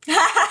Girls?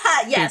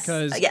 Yes.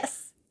 Because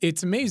yes.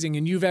 it's amazing.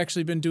 And you've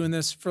actually been doing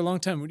this for a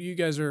long time. You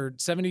guys are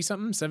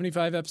 70-something,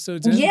 75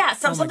 episodes in? Yeah,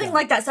 Oh my something God.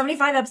 like that.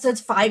 75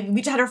 episodes,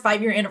 we just had our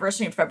 5-year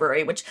anniversary in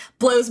February, which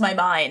blows my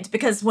mind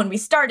because when we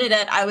started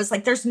it, I was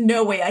like, there's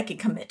no way I could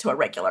commit to a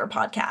regular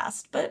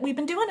podcast, but we've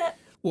been doing it.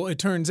 Well, it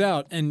turns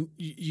out, and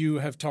you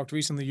have talked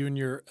recently, you and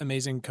your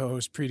amazing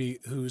co-host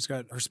Preeti, who's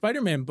got her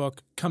Spider-Man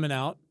book coming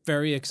out.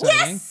 Very exciting.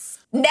 Yes!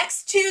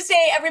 Next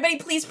Tuesday, everybody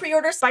please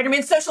pre-order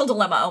Spider-Man Social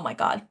Dilemma. Oh my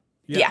God.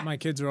 Yeah. My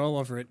kids are all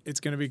over it. It's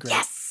going to be great.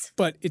 Yes!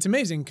 But it's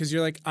amazing because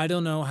you're like, I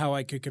don't know how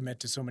I could commit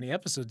to so many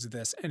episodes of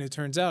this. And it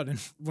turns out in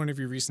one of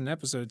your recent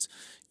episodes,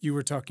 you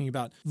were talking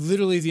about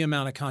literally the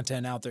amount of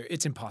content out there.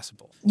 It's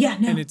impossible. Yeah,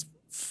 no. And it's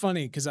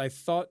funny because I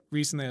thought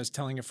recently, I was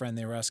telling a friend,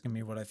 they were asking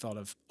me what I thought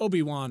of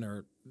Obi-Wan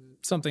or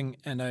something.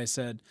 And I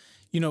said,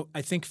 you know,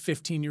 I think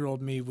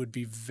 15-year-old me would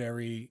be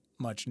very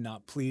much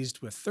not pleased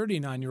with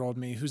 39-year-old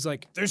me who's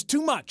like, there's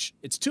too much.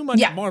 It's too much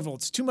Marvel.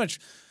 It's too much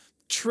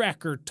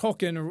Trek or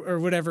Tolkien or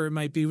whatever it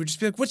might be. Would just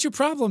be like, what's your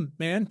problem,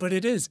 man? But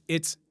it is.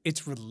 It's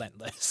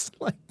relentless.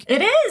 Like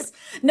It is.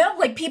 No,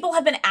 like people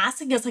have been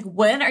asking us, like,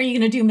 when are you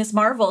going to do Miss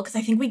Marvel? Because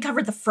I think we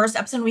covered the first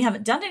episode and we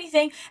haven't done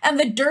anything. And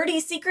the dirty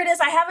secret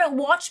is I haven't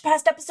watched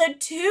past episode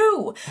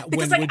 2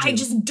 because When like would I you?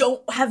 just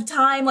don't have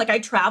time. Like I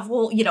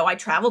travel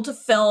to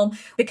film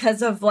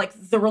because of like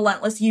the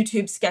relentless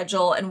YouTube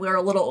schedule, and we're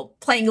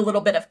playing a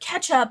little bit of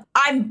catch up.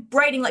 I'm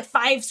writing like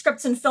 5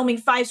 scripts and filming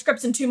 5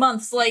 scripts in 2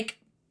 months. Like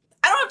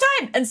I don't have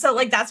time. And so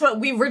like, that's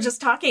what we were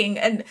just talking.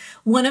 And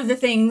one of the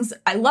things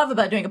I love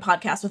about doing a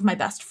podcast with my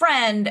best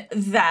friend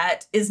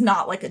that is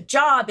not like a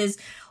job is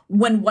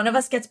when one of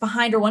us gets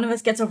behind or one of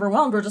us gets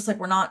overwhelmed, we're just like,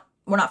 we're not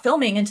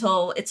filming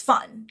until it's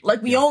fun.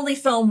 Like we only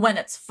film when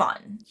it's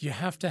fun. you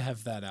have to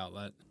have that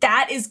outlet.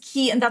 That is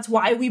key. And that's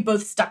why we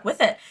both stuck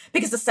with it,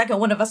 because the second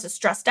one of us is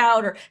stressed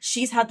out or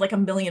she's had like a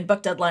million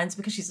book deadlines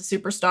because she's a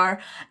superstar.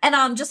 And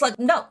I'm just like,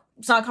 no,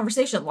 it's not a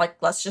conversation. Like,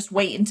 let's just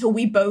wait until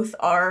we both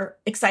are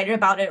excited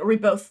about it. Or we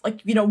both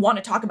like, want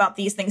to talk about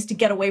these things to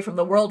get away from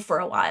the world for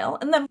a while.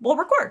 And then we'll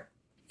record.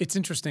 It's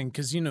interesting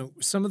because,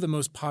 some of the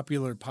most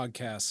popular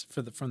podcasts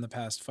from the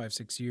past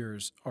 5-6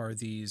 years are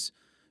these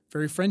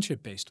very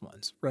friendship-based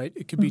ones, right?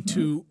 It could be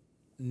two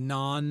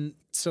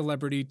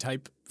non-celebrity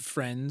type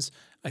friends.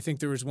 I think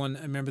there was one,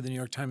 I remember the New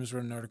York Times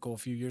wrote an article a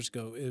few years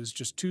ago. It was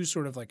just two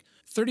sort of like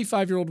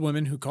 35-year-old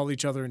women who call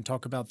each other and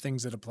talk about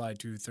things that apply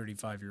to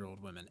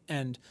 35-year-old women.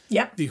 And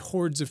the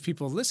hordes of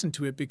people listen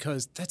to it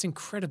because that's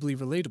incredibly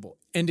relatable.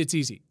 And it's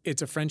easy.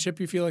 It's a friendship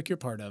you feel like you're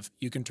part of.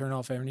 You can turn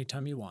off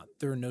anytime you want.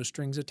 There are no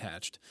strings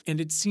attached. And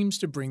it seems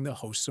to bring the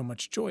host so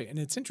much joy. And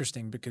it's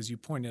interesting because you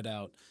pointed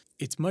out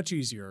it's much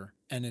easier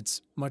and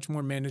it's much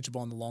more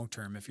manageable in the long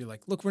term if you're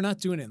like, look, we're not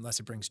doing it unless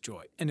it brings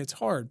joy. And it's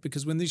hard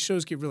because when these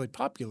shows get really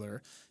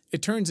popular,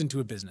 it turns into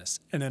a business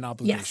and an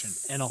obligation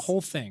and a whole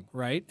thing,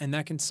 right? And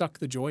that can suck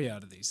the joy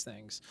out of these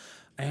things.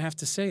 I have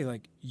to say,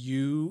 like,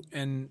 you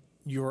and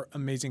your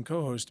amazing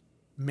co-host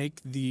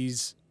make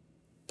these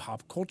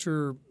pop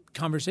culture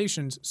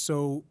conversations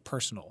so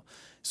personal.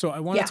 So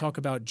I want to talk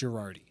about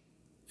Girardi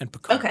and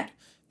Picard. Okay.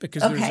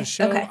 because there's a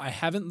show Okay. I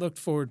haven't looked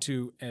forward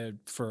to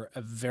for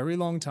a very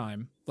long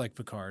time, like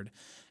Picard,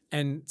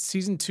 and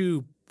season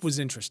 2 was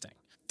interesting.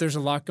 There's a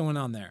lot going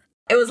on there.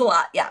 It was a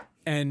lot, yeah.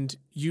 And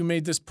you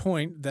made this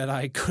point that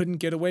I couldn't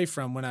get away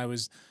from when I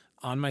was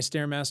on my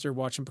Stairmaster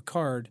watching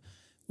Picard,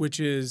 which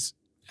is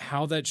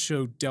how that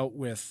show dealt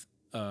with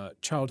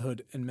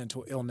childhood and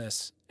mental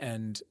illness,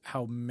 and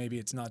how maybe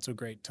it's not so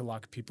great to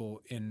lock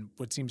people in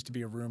what seems to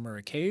be a room or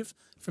a cave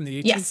from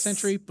the 18th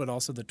century, but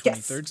also the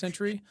 23rd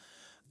century.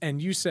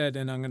 And you said,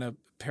 and I'm going to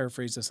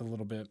paraphrase this a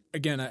little bit.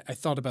 Again, I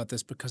thought about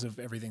this because of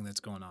everything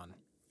that's going on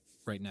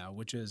right now,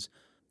 which is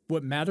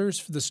what matters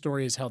for the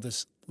story is how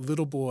this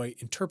little boy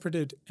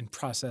interpreted and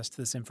processed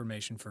this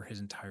information for his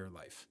entire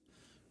life.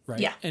 Right.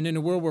 Yeah. And in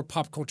a world where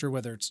pop culture,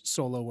 whether it's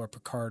Solo or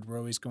Picard, we're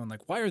always going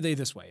like, why are they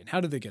this way? And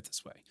how did they get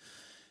this way?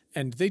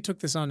 And they took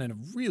this on in a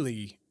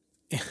really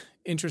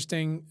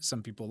interesting,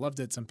 some people loved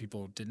it, some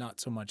people did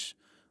not so much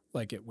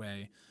like it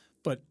way.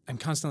 But I'm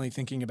constantly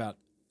thinking about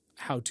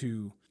how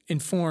to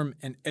inform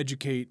and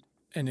educate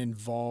and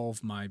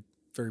involve my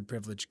very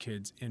privileged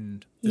kids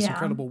in this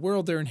incredible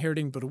world they're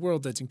inheriting, but a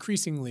world that's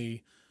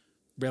increasingly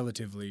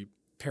relatively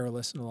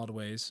perilous in a lot of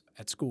ways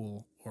at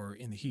school or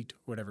in the heat, or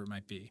whatever it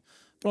might be.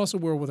 But also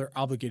a world where they're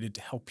obligated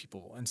to help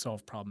people and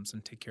solve problems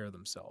and take care of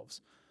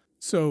themselves.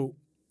 So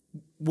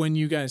when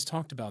you guys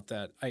talked about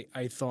that,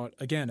 I thought,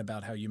 again,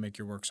 about how you make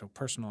your work so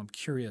personal. I'm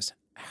curious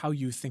how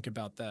you think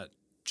about that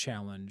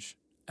challenge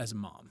as a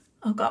mom.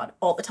 Oh God,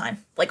 all the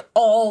time. Like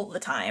all the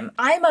time.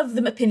 I'm of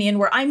the opinion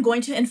where I'm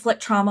going to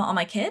inflict trauma on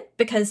my kid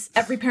because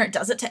every parent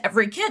does it to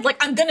every kid. Like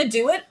I'm going to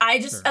do it. I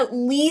just at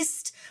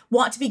least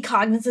want to be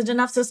cognizant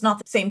enough so it's not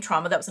the same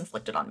trauma that was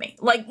inflicted on me.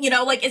 Like, you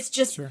know, like it's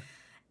just,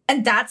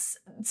 and that's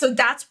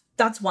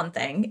one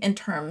thing in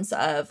terms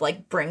of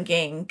like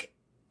bringing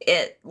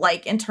it,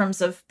 like in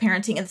terms of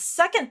parenting. And the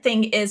second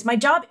thing is my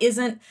job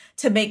isn't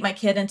to make my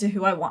kid into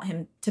who I want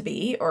him to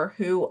be or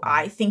who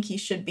I think he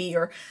should be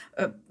or,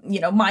 you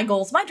know, my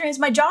goals, my dreams.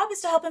 My job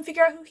is to help him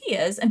figure out who he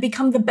is and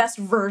become the best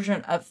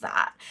version of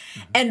that.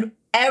 And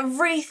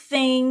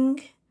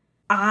everything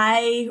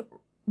I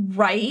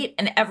write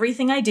and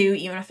everything I do,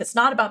 even if it's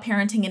not about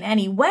parenting in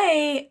any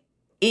way,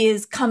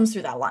 comes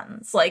through that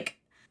lens. Like,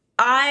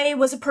 I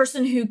was a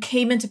person who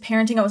came into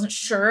parenting. I wasn't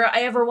sure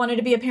I ever wanted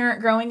to be a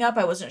parent growing up.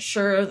 I wasn't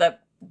sure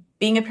that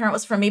being a parent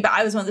was for me, but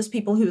I was one of those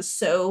people who was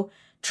so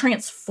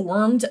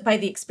transformed by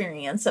the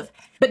experience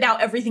but now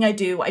everything I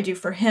do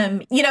for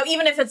him, you know,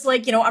 even if it's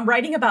like, you know, I'm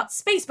writing about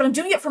space, but I'm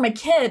doing it for my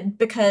kid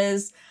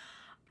because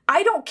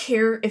I don't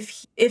care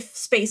if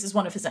space is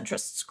one of his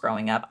interests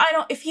growing up.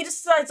 If he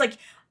decides like,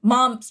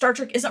 Mom, Star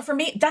Trek isn't for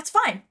me, that's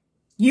fine.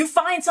 You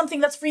find something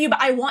that's for you, but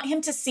I want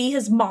him to see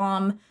his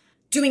mom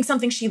doing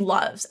something she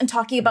loves and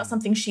talking about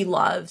something she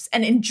loves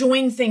and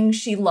enjoying things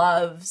she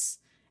loves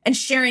and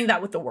sharing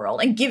that with the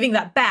world and giving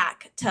that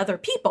back to other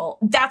people.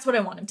 That's what I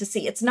want him to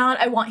see. It's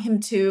not,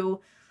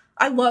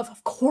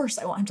 of course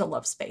I want him to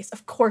love space.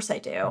 Of course I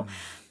do.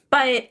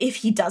 But if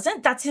he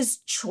doesn't, that's his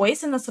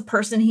choice and that's the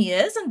person he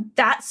is. And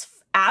that's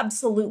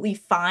absolutely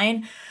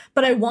fine.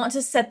 But I want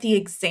to set the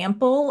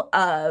example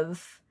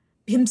of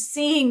him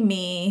seeing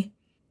me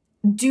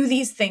do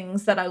these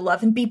things that I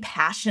love and be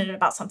passionate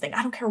about something.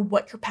 I don't care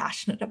what you're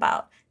passionate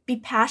about. Be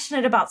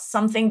passionate about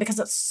something because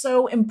it's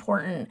so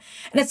important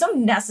and it's so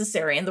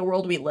necessary in the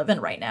world we live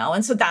in right now.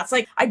 And so that's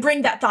like, I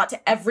bring that thought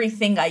to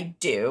everything I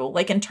do,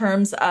 like in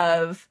terms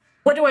of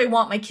what do I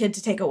want my kid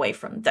to take away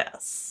from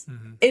this?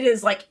 It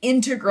is like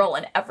integral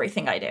in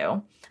everything I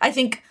do. I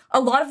think a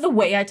lot of the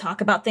way I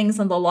talk about things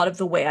and a lot of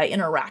the way I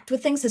interact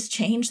with things has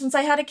changed since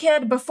I had a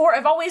kid. Before,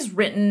 I've always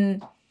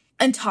written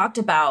and talked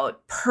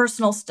about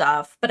personal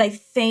stuff, but I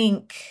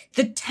think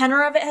the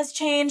tenor of it has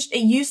changed.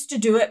 It used to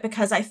do it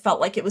because I felt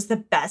like it was the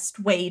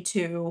best way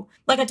to,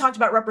 like I talked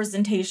about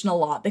representation a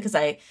lot because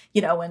I,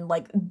 you know, and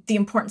like the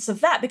importance of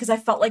that because I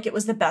felt like it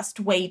was the best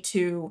way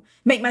to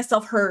make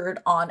myself heard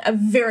on a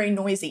very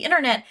noisy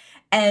internet.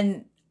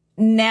 And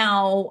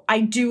now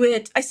I do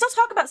it, I still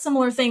talk about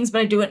similar things,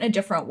 but I do it in a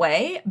different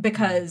way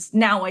because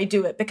now I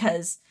do it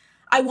because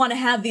I want to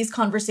have these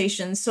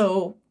conversations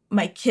so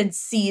my kid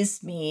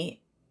sees me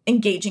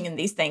engaging in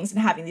these things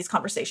and having these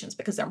conversations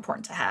because they're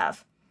important to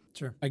have.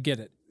 Sure. I get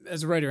it.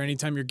 As a writer,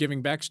 anytime you're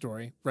giving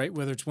backstory, right,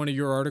 whether it's one of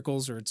your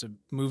articles or it's a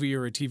movie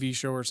or a TV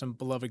show or some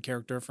beloved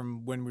character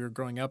from when we were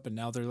growing up and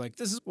now they're like,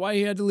 this is why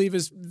he had to leave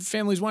his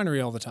family's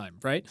winery all the time,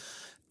 right?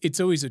 It's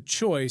always a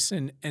choice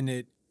and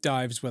it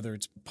dives, whether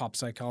it's pop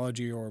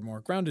psychology or more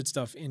grounded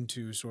stuff,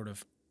 into sort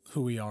of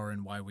who we are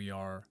and why we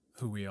are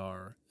who we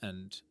are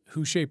and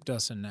who shaped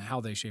us and how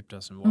they shaped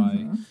us and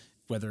why.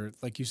 Whether,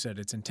 like you said,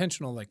 it's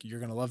intentional, like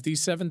you're going to love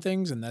these 7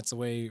 things and that's the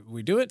way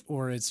we do it,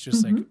 or it's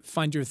just like,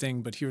 find your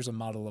thing, but here's a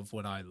model of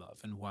what I love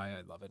and why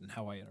I love it and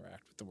how I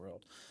interact with the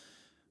world.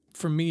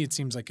 For me, it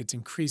seems like it's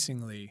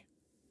increasingly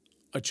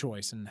a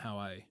choice in how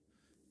I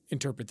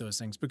interpret those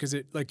things because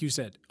it, like you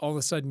said, all of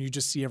a sudden you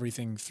just see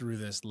everything through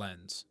this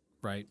lens,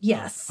 right?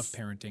 Yes. Of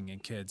parenting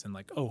and kids and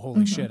like, oh,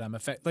 holy shit,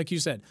 like you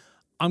said,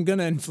 I'm going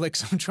to inflict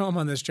some trauma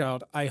on this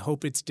child. I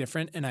hope it's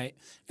different. And at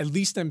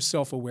least I'm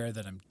self-aware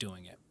that I'm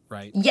doing it.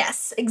 right?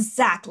 Yes,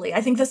 exactly.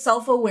 I think the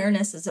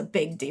self-awareness is a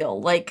big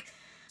deal. Like,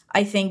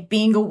 I think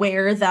being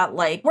aware that,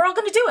 like, we're all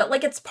going to do it.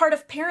 Like, it's part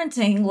of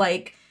parenting,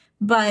 like,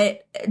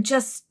 but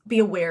just be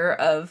aware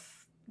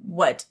of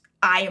what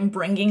I am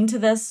bringing to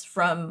this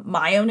from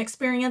my own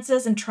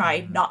experiences and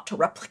try not to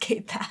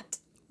replicate that.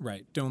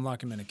 Right. Don't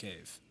lock him in a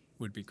cave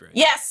would be great.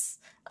 Yes.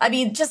 I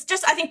mean, just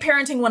I think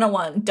parenting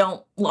 101,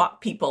 don't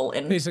lock people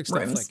in basic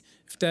rooms. Stuff, like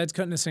if dad's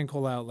cutting a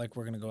sinkhole out, like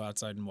we're going to go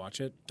outside and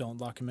watch it. Don't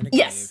lock him in a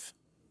Yes. cave.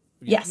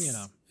 Yes. You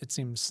know, it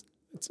seems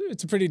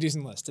it's a pretty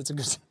decent list. It's a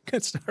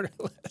good starter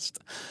list.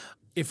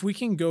 If we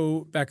can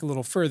go back a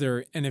little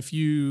further, and if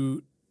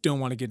you don't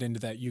want to get into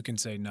that, you can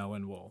say no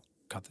and we'll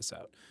cut this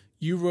out.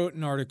 You wrote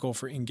an article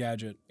for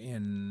Engadget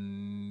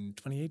in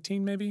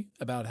 2018, maybe,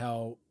 about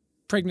how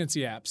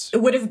pregnancy apps.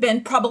 It would have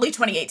been probably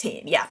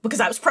 2018, yeah, because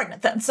I was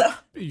pregnant then, so.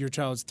 Your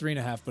child's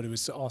 3.5, but it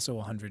was also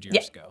 100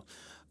 years ago.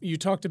 You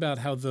talked about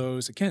how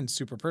those, again,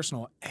 super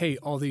personal, hey,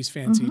 all these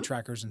fancy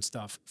trackers and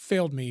stuff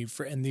failed me,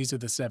 and these are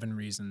the 7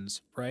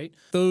 reasons, right?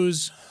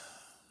 Those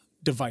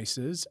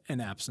devices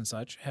and apps and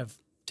such have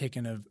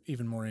taken an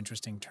even more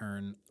interesting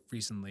turn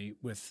recently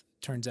with,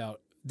 turns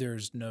out,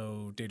 there's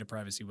no data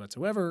privacy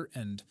whatsoever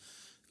and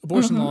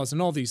abortion laws and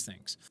all these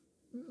things.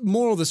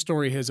 Moral of the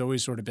story has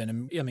always sort of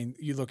been, I mean,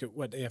 you look at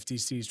what the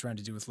FTC is trying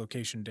to do with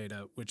location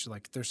data, which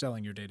like they're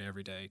selling your data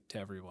every day to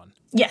everyone.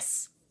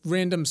 Yes.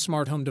 Random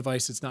smart home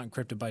device that's not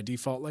encrypted by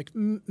default, like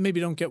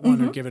maybe don't get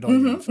one or give it all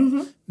your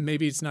info.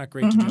 Maybe it's not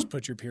great to just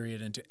put your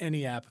period into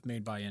any app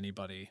made by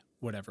anybody,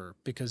 whatever,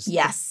 because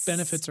the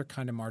benefits are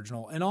kind of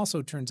marginal. And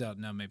also turns out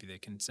now maybe they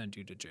can send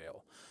you to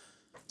jail.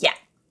 Yeah.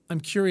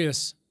 I'm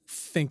curious,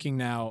 thinking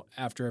now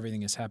after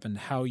everything has happened,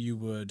 how you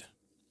would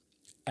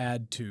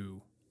add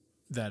to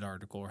that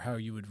article or how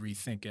you would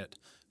rethink it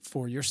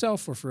for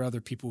yourself or for other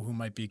people who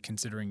might be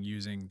considering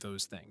using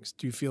those things.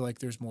 Do you feel like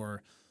there's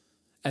more,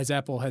 as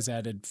Apple has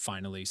added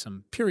finally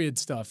some period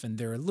stuff and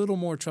they're a little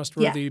more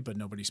trustworthy, but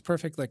nobody's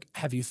perfect? Like,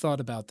 have you thought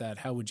about that?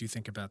 How would you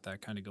think about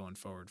that kind of going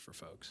forward for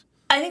folks?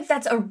 I think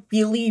that's a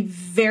really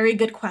very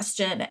good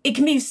question. It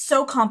can be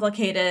so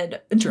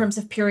complicated in terms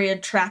of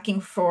period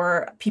tracking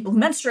for people who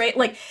menstruate.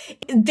 Like,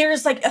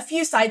 there's like a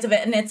few sides of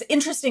it. And it's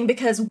interesting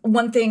because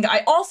one thing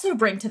I also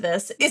bring to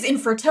this is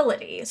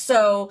infertility.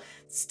 So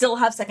still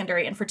have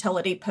secondary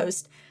infertility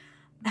post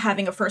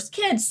having a first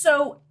kid.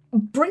 So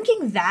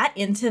bringing that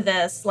into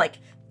this, like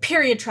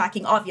period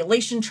tracking,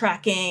 ovulation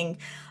tracking,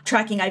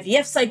 tracking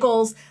IVF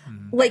cycles,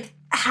 like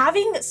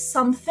having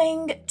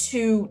something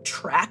to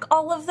track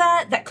all of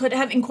that could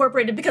have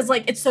incorporated, because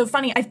like, it's so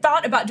funny. I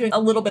thought about doing a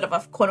little bit of a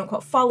quote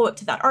unquote follow-up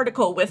to that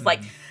article with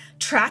like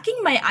tracking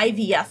my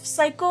IVF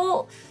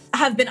cycle.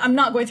 I'm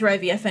not going through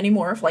IVF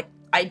anymore. Like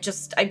I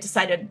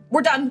decided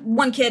we're done.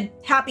 1 kid,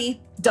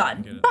 happy,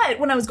 done. But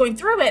when I was going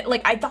through it,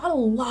 like I thought a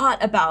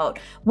lot about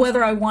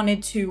whether I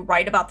wanted to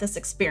write about this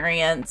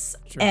experience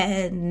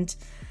and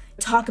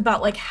talk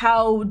about like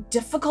how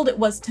difficult it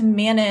was to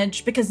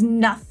manage, because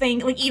nothing,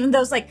 like even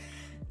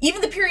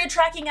the period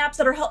tracking apps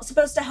that are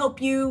supposed to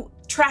help you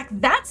track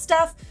that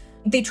stuff,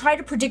 they try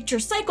to predict your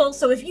cycle.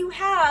 So if you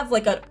have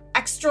like an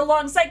extra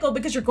long cycle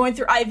because you're going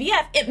through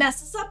IVF, it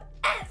messes up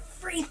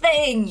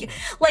everything.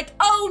 Like,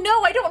 oh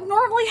no, I don't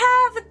normally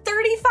have a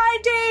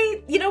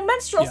 35-day,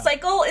 menstrual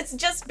cycle. It's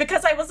just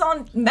because I was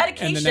on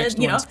medication, and the next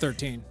one's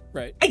 13,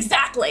 right?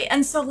 Exactly.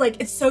 And so like,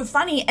 it's so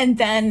funny. And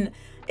then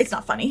it's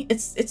not funny.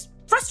 It's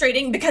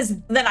frustrating because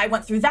then I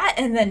went through that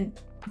and then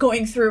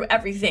going through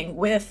everything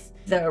with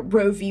the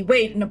Roe v.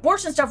 Wade and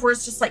abortion stuff where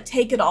it's just like,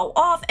 take it all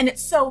off. And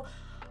it's so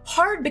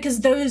hard because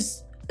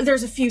there's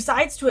a few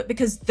sides to it,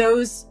 because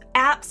those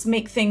apps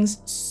make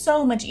things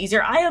so much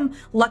easier. I am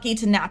lucky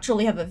to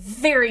naturally have a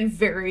very,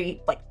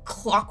 very like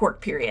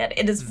clockwork period.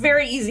 It is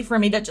very easy for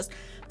me to just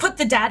put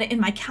the data in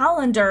my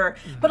calendar,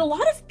 but a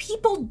lot of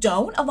people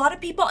don't. A lot of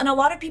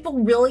people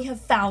really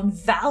have found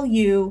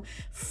value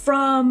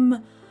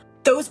from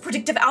those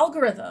predictive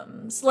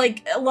algorithms.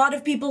 Like a lot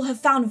of people have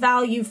found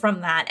value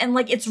from that. And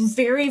like, it's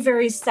very,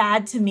 very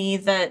sad to me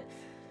that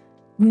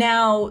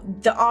now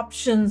the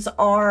options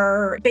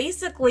are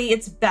basically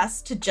it's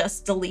best to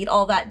just delete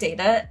all that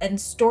data and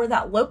store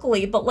that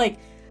locally. But like,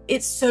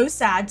 it's so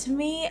sad to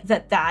me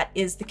that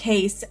is the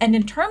case. And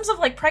in terms of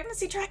like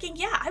pregnancy tracking,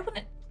 I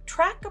wouldn't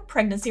track a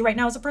pregnancy right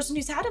now as a person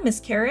who's had a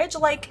miscarriage.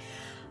 Like,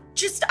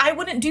 I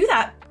wouldn't do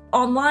that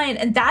online.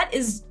 And that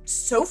is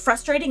so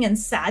frustrating and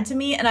sad to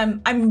me.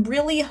 And I'm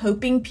really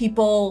hoping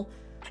people,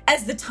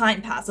 as the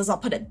time passes, I'll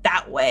put it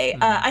that way,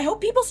 I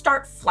hope people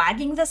start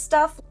flagging this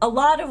stuff. A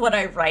lot of what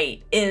I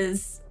write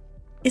is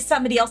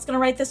somebody else going to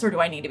write this, or do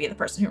I need to be the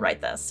person who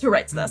writes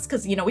this?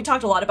 Because, we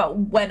talked a lot about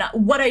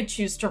what I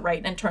choose to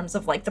write in terms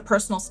of like the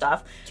personal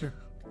stuff. Sure.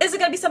 Is it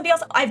going to be somebody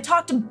else? I've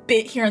talked a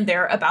bit here and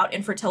there about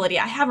infertility.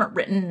 I haven't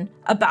written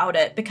about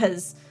it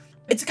because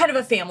it's kind of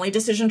a family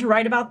decision to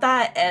write about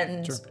that.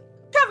 And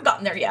I haven't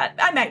gotten there yet.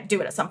 I might do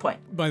it at some point.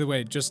 By the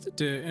way, just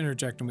to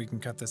interject, and we can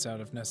cut this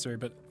out if necessary,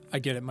 but I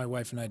get it. My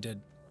wife and I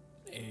did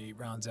 8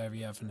 rounds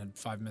IVF and had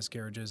 5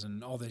 miscarriages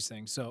and all these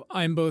things. So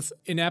I'm both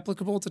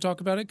inapplicable to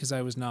talk about it because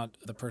I was not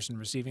the person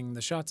receiving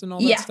the shots and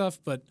all that stuff,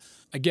 but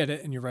I get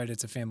it. And you're right.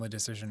 It's a family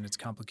decision. It's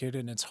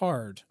complicated and it's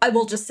hard. I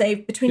will just say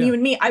between you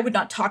and me, I would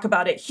not talk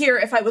about it here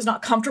if I was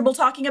not comfortable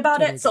talking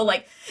about it. So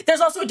like,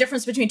 there's also a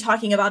difference between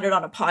talking about it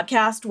on a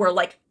podcast where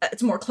like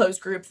it's a more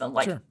closed group than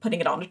like putting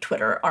it on a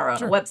Twitter or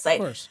on a website.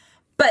 Of course.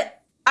 But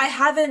I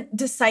haven't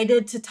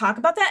decided to talk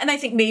about that. And I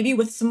think maybe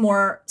with some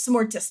more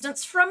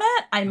distance from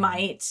it, I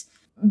might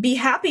be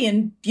happy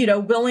and,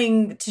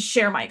 willing to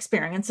share my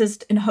experiences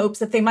in hopes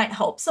that they might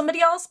help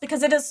somebody else,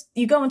 because it is,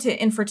 you go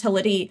into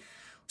infertility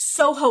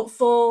so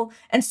hopeful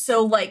and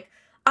so like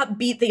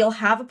upbeat that you'll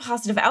have a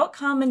positive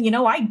outcome. And,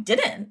 I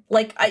didn't.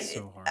 Like, I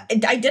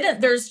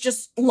didn't. There's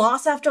just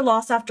loss after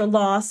loss after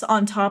loss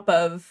on top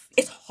of,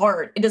 it's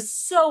hard. It is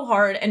so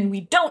hard. And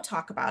we don't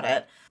talk about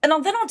it. And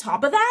then on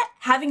top of that,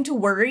 having to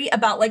worry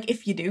about like,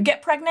 if you do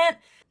get pregnant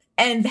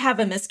and have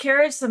a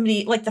miscarriage,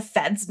 somebody like the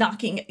feds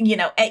knocking,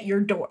 at your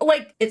door,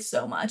 like it's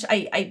so much.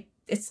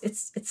 It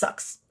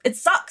sucks. It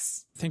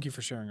sucks. Thank you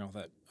for sharing all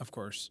that. Of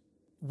course.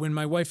 When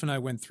my wife and I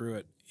went through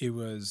it, it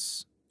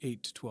was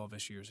 8 to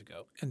 12-ish years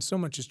ago. And so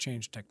much has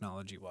changed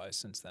technology-wise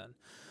since then.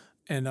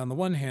 And on the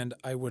one hand,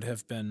 I would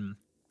have been,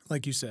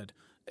 like you said,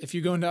 if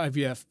you go into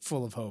IVF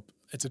full of hope,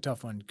 it's a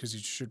tough one because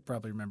you should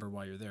probably remember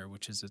why you're there,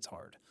 which is it's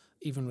hard.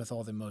 Even with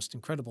all the most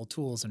incredible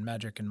tools and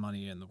magic and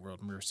money in the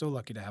world. And we were so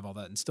lucky to have all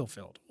that and still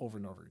failed over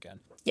and over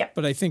again. Yeah.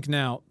 But I think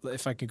now,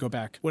 if I could go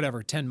back,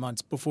 10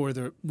 months before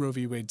the Roe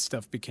v. Wade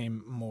stuff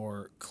became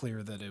more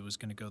clear that it was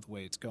going to go the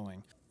way it's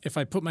going. If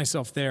I put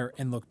myself there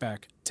and look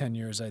back 10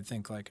 years, I'd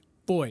think like,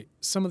 boy,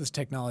 some of this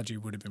technology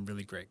would have been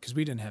really great because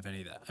we didn't have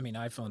any of that. I mean,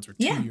 iPhones were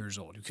 2 years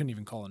old. You couldn't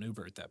even call an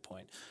Uber at that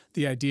point.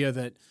 The idea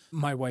that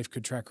my wife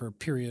could track her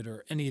period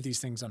or any of these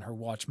things on her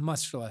watch,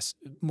 much less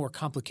more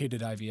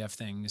complicated IVF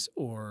things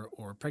or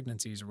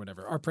pregnancies or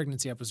whatever. Our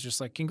pregnancy app was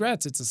just like,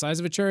 congrats, it's the size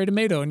of a cherry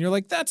tomato. And you're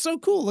like, that's so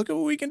cool. Look at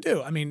what we can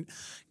do. I mean,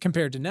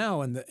 compared to now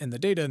and the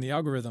data and the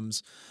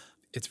algorithms,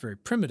 it's very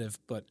primitive.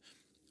 But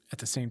at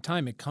the same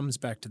time, it comes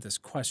back to this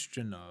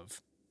question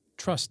of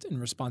trust and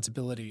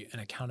responsibility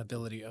and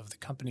accountability of the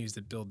companies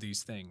that build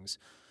these things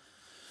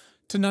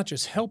to not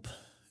just help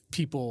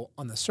people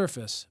on the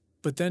surface,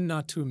 but then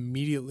not to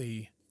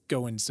immediately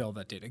go and sell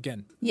that data.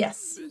 Again,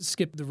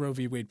 skip the Roe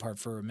v. Wade part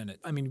for a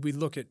minute. I mean, we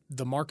look at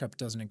the markup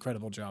does an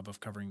incredible job of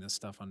covering this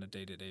stuff on a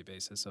day-to-day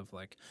basis of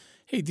like,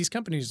 hey, these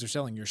companies are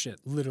selling your shit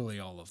literally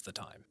all of the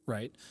time,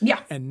 right? Yeah.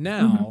 And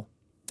now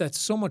that's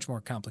so much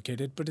more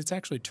complicated, but it's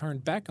actually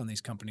turned back on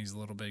these companies a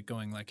little bit,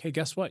 going like, hey,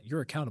 guess what?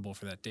 You're accountable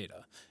for that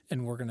data,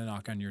 and we're going to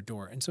knock on your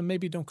door. And so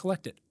maybe don't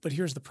collect it. But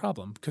here's the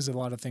problem, because a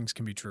lot of things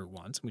can be true at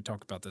once. And we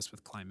talk about this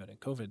with climate and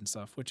COVID and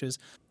stuff, which is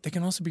they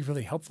can also be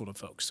really helpful to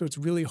folks. So it's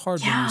really hard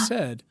when you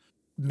said,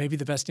 maybe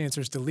the best answer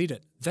is delete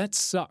it. That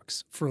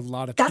sucks for a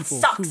lot of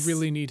people who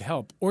really need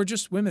help, or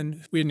just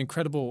women. We had an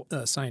incredible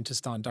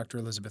scientist on, Dr.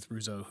 Elizabeth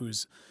Russo,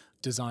 who's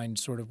designed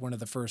sort of one of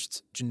the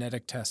first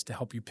genetic tests to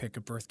help you pick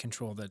a birth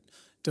control that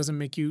doesn't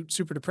make you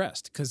super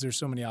depressed because there's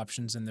so many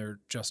options and they're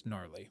just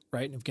gnarly,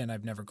 right? And again,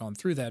 I've never gone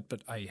through that,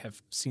 but I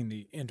have seen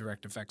the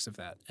indirect effects of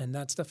that. And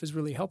that stuff is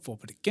really helpful.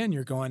 But again,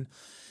 you're going,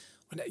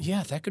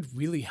 yeah, that could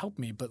really help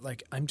me. But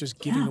like, I'm just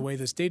giving away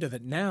this data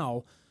that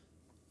now,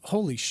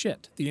 holy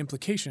shit, the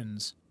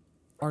implications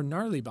are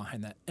gnarly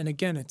behind that. And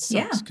again, it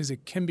sucks because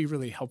it can be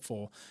really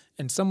helpful.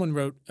 And someone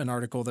wrote an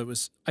article that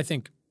was, I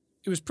think,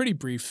 it was pretty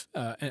brief,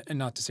 and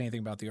not to say anything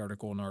about the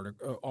article and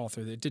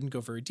author that didn't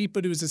go very deep,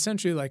 but it was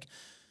essentially like,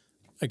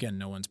 again,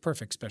 no one's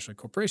perfect, especially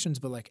corporations,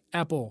 but like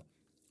Apple,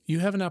 you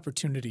have an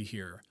opportunity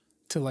here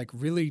to like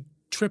really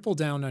triple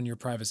down on your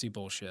privacy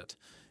bullshit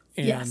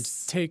and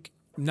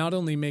not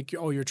only make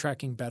all your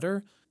tracking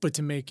better, but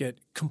to make it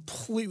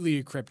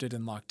completely encrypted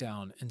and locked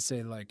down and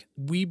say like,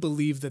 we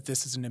believe that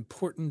this is an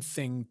important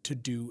thing to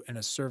do and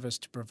a service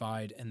to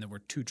provide and that we're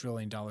 $2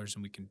 trillion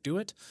and we can do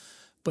it.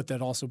 But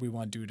that also we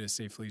want to do it as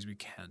safely as we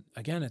can.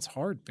 Again, it's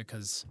hard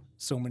because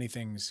so many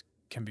things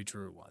can be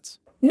true at once.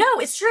 No,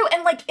 it's true.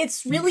 And like,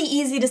 it's really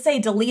easy to say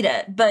delete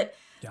it, but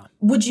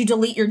would you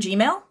delete your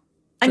Gmail?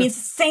 I mean, it's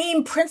the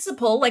same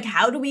principle. Like,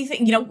 how do we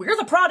think, we're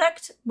the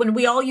product when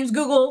we all use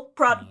Google,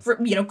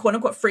 quote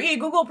unquote, free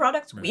Google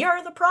products. Right. We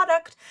are the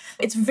product.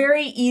 It's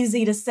very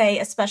easy to say,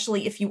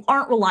 especially if you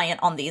aren't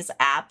reliant on these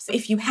apps,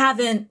 if you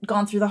haven't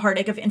gone through the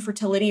heartache of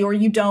infertility or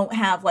you don't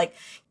have like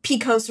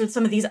PCOS or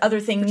some of these other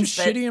things. Just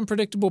shitty and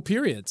predictable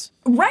periods.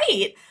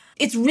 Right.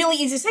 It's really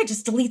easy to say,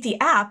 just delete the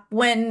app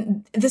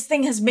when this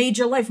thing has made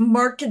your life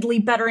markedly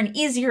better and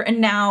easier. And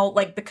now,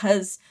 like,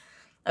 because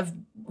of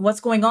what's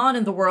going on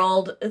in the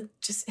world, it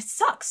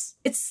sucks.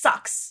 It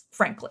sucks,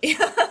 frankly.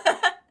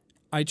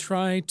 I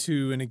try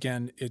to, and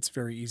again, it's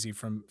very easy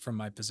from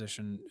my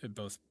position,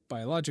 both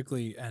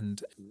biologically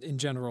and in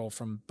general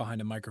from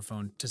behind a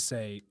microphone, to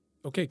say,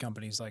 okay,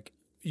 companies, like,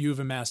 you've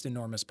amassed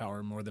enormous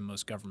power, more than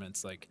most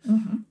governments. Like,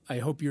 I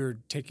hope you're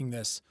taking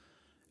this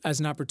as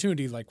an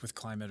opportunity, like with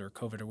climate or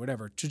COVID or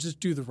whatever, to just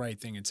do the right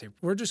thing and say,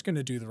 we're just going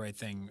to do the right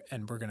thing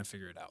and we're going to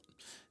figure it out.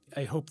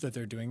 I hope that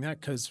they're doing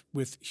that because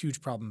with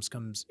huge problems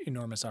comes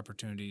enormous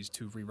opportunities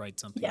to rewrite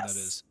something that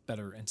is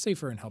better and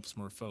safer and helps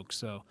more folks.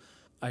 So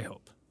I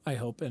hope,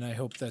 and I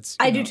hope that's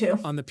do too.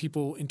 On the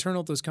people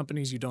internal at those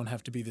companies. You don't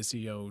have to be the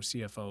CEO,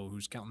 CFO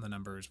who's counting the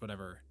numbers,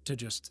 whatever, to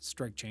just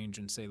strike change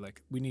and say,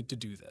 like, we need to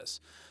do this.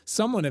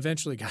 Someone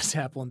eventually got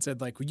to Apple and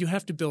said, like, well, you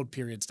have to build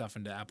period stuff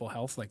into Apple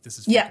Health. Like, this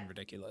is fucking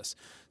ridiculous.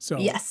 So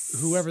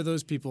whoever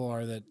those people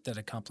are that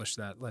accomplish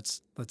that,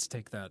 let's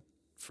take that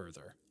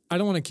further. I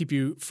don't want to keep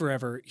you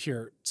forever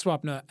here.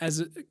 Swapna,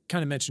 as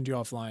kind of mentioned you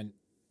offline,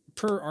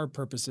 per our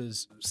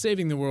purposes,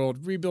 saving the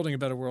world, rebuilding a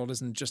better world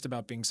isn't just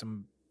about being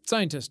some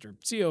scientist or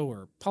CEO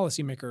or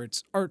policymaker.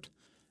 It's art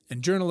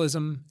and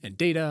journalism and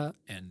data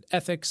and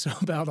ethics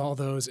about all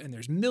those. And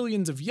there's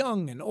millions of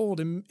young and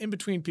old and in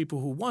between people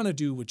who want to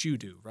do what you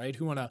do, right?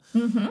 Who want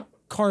to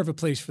carve a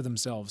place for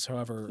themselves,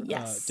 however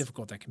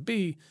difficult that can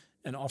be,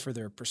 and offer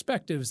their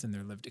perspectives and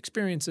their lived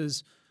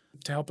experiences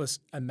to help us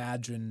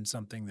imagine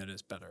something that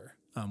is better,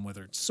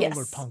 whether it's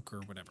solar punk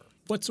or whatever.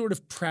 What sort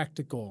of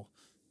practical,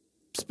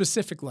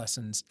 specific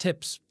lessons,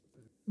 tips,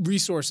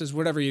 resources,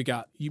 whatever you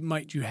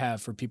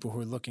have for people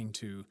who are looking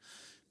to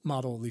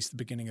model at least the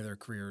beginning of their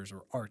careers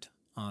or art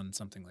on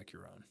something like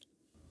your own?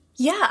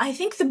 Yeah, I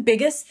think the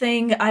biggest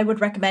thing I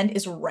would recommend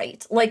is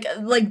write. Like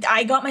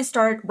I got my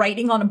start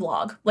writing on a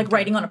blog,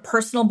 writing on a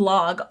personal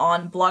blog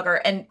on Blogger,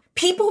 and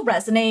people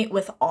resonate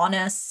with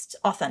honest,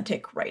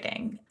 authentic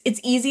writing.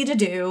 It's easy to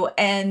do,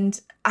 and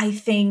I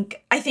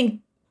think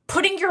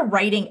putting your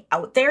writing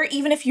out there,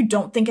 even if you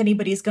don't think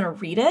anybody's going to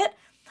read it,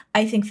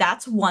 I think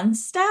that's one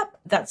step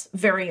that's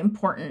very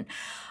important.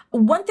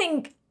 One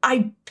thing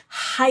I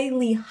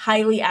highly,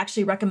 highly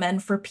actually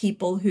recommend for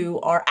people who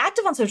are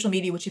active on social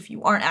media, which if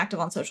you aren't active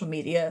on social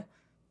media,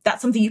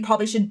 that's something you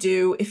probably should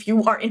do if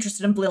you are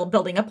interested in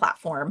building a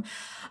platform.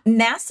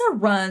 NASA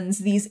runs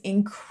these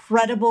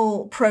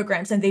incredible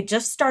programs, and they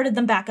just started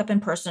them back up in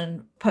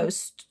person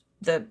post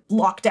the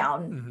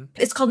lockdown.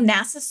 It's called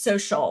NASA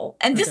Social.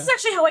 And this is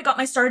actually how I got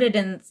my started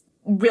in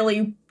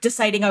really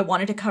deciding I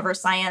wanted to cover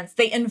science.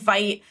 They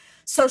invite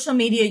social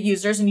media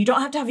users, and you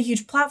don't have to have a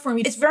huge platform.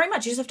 It's very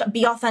much, you just have to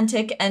be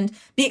authentic and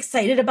be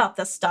excited about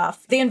this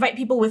stuff. They invite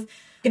people with,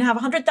 you can have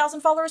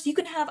 100,000 followers. You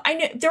can have, I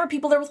know there were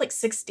people there with like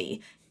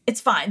 60. It's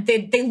fine.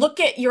 They look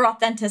at your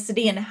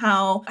authenticity and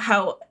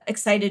how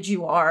excited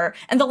you are,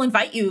 and they'll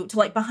invite you to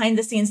like behind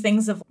the scenes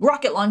things of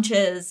rocket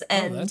launches.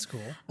 And that's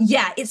cool.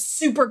 Yeah, it's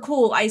super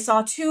cool. I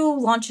saw 2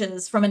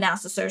 launches from a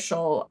NASA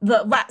social.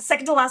 The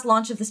second to last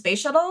launch of the space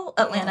shuttle,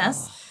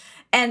 Atlantis.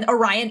 And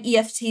Orion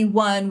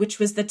EFT-1, which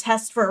was the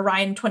test for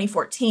Orion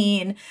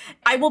 2014.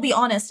 I will be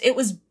honest, it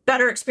was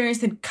better experience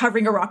than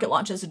covering a rocket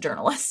launch as a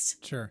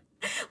journalist. Sure.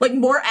 Like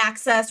more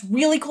access,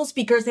 really cool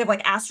speakers. They have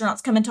like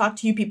astronauts come and talk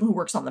to you, people who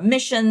works on the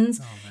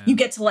missions. You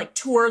get to like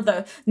tour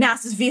the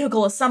NASA's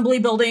vehicle assembly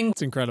building.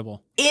 It's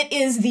incredible. It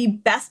is the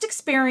best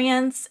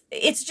experience.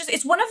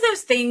 It's one of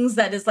those things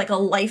that is like a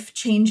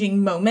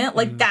life-changing moment.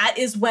 Like that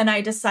is when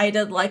I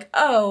decided like,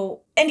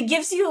 oh, and it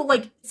gives you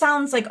like, it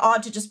sounds like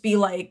odd to just be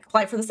like,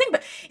 apply for this thing,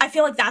 but I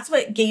feel like that's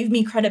what gave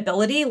me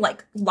credibility.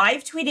 Like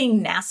live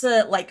tweeting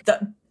NASA, like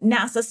the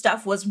NASA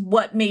stuff was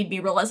what made me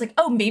realize like,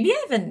 oh, maybe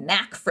I have a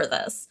knack for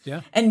this.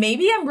 Yeah. And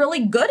maybe I'm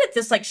really good at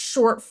this like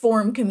short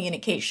form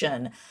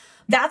communication.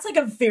 That's like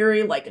a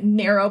very like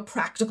narrow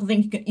practical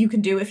thing you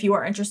can do if you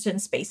are interested in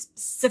space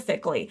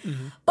specifically.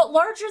 But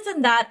larger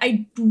than that,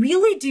 I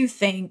really do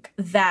think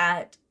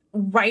that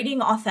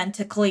writing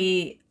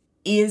authentically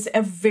is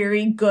a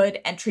very good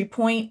entry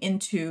point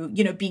into,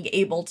 being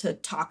able to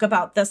talk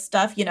about this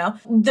stuff.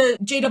 The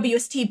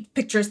JWST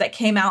pictures that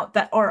came out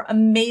that are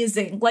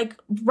amazing, like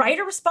write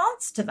a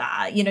response to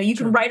that. You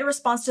can write a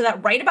response to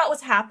that, write about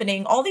what's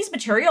happening. All these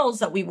materials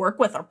that we work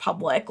with are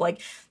public,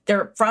 like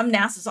they're from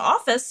NASA's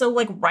office. So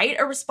like write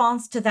a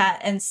response to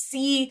that and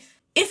see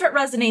if it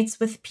resonates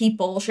with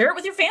people, share it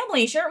with your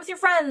family, share it with your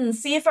friends,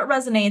 see if it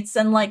resonates.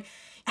 And like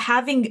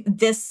having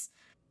this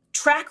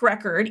track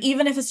record,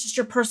 even if it's just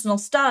your personal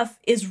stuff,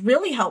 is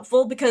really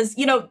helpful because,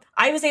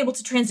 I was able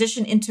to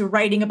transition into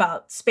writing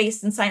about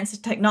space and science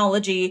and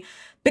technology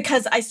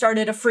because I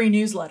started a free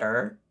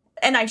newsletter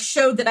and I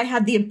showed that I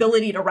had the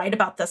ability to write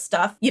about this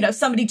stuff.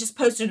 Somebody just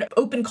posted an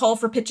open call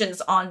for pitches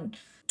on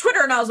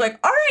Twitter and I was like,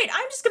 all right,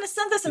 I'm just going to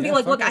send this and be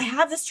like, look, I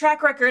have this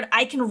track record.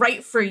 I can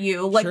write for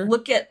you. Like,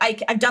 look at,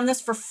 I've done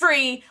this for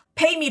free.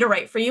 Pay me to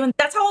write for you. And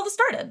that's how all this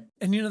started.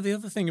 And, the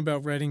other thing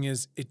about writing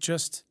is it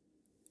just,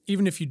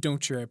 even if you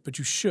don't share it, but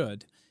you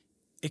should,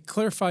 it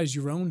clarifies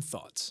your own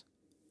thoughts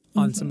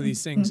on some of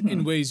these things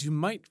in ways you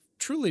might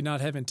truly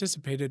not have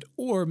anticipated,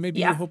 or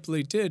maybe you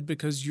hopefully did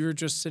because you're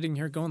just sitting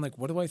here going like,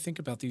 what do I think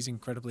about these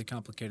incredibly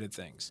complicated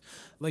things?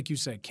 Like you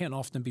said, can't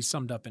often be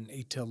summed up in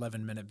 8 to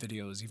 11 minute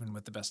videos, even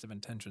with the best of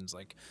intentions.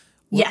 Like,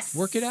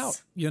 work it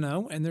out,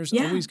 and there's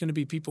always going to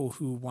be people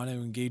who want to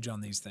engage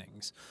on these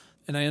things.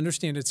 And I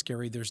understand it's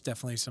scary. There's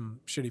definitely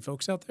some shitty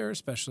folks out there,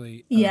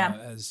 especially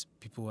as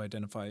people who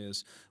identify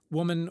as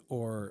woman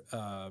or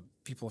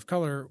people of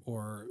color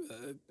or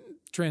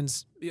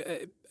trans.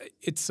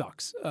 It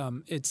sucks.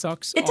 It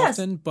sucks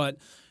often, but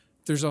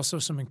there's also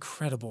some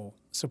incredible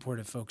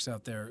supportive folks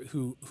out there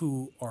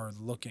who are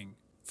looking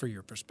for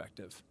your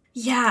perspective.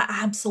 Yeah,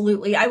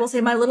 absolutely. I will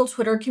say my little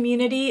Twitter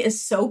community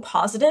is so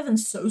positive and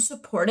so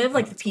supportive.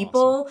 Like the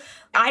people, awesome.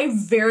 I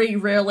very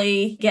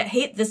rarely get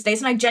hate these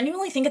days. And I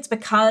genuinely think it's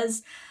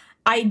because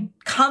I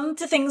come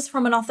to things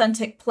from an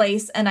authentic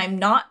place and I'm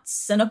not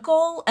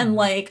cynical. And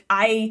like,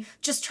 I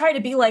just try to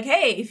be like,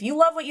 hey, if you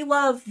love what you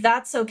love,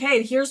 that's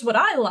okay. Here's what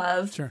I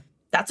love. Sure.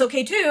 That's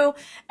okay too.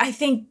 I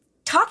think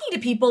talking to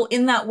people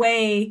in that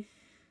way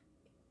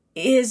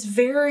is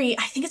I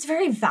think it's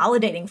very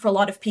validating for a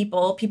lot of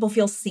people. People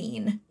feel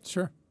seen.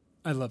 Sure.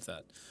 I love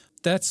that.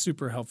 That's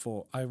super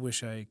helpful. I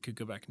wish I could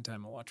go back in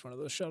time and watch one of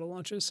those shuttle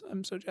launches.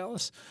 I'm so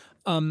jealous.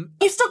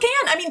 You still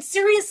can. I mean,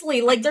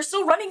 seriously, like they're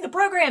still running the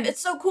program. It's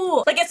so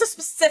cool. Like it's a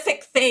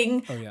specific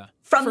thing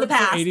from the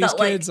past. For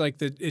 80s that,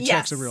 kids, it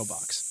checks a real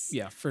box.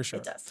 Yeah, for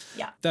sure. It does.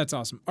 Yeah. That's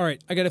awesome. All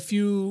right. I got a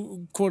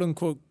few quote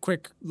unquote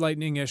quick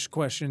lightning-ish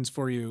questions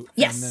for you.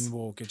 Yes. And then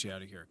we'll get you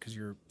out of here because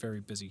you're a very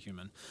busy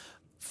human.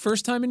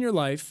 First time in your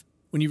life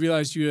when you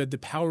realized you had the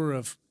power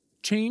of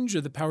change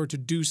or the power to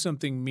do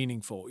something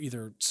meaningful,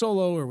 either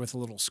solo or with a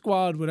little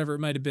squad, whatever it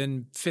might have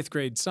been, 5th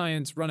grade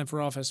science, running for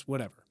office,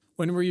 whatever.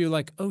 When were you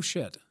like, oh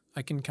shit,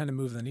 I can kind of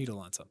move the needle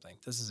on something.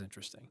 This is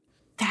interesting.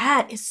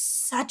 That is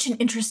such an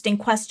interesting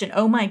question.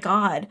 Oh my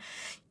God.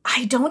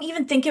 I don't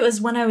even think it was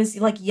when I was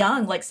like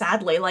young, like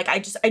sadly, like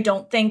I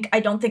don't think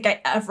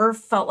I ever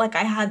felt like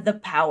I had the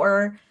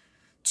power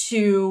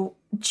to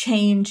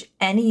change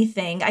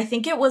anything. I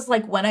think it was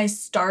like when I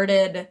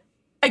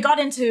got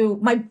into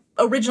my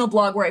original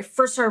blog where I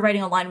first started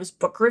writing online was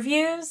book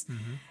reviews.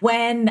 Mm-hmm.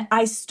 When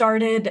I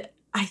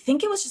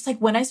think it was just like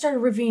when I started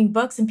reviewing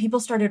books and people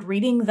started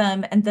reading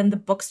them and then the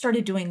book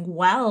started doing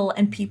well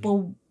and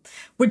people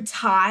would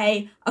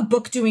tie a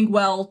book doing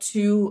well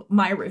to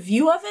my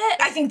review of it.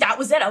 I think that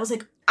was it. I was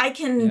like, I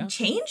can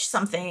change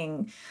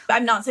something.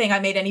 I'm not saying I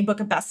made any book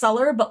a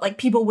bestseller, but like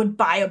people would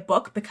buy a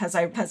book because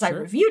I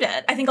reviewed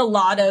it. I think a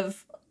lot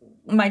of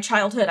my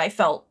childhood, I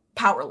felt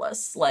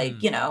powerless,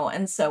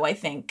 and so I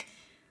think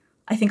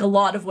a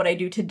lot of what I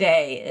do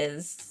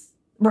today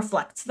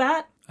reflects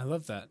that. I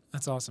love that.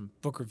 That's awesome.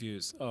 Book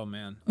reviews. Oh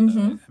man.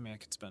 Mm-hmm. I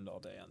could spend all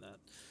day on that.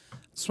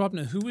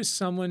 Swapna, who is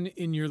someone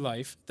in your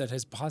life that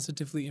has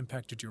positively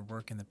impacted your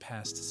work in the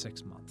past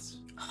 6 months?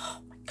 Oh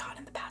my God,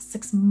 in the past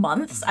 6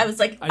 months? I was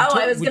like,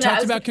 we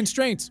talked about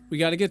constraints. We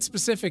got to get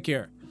specific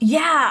here.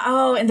 Yeah.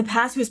 Oh, in the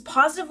past, who has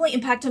positively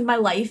impacted my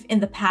life in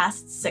the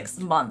past 6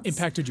 months?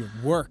 Impacted your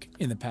work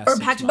in the past 6 months.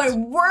 Or impacted my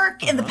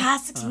work in the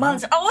past 6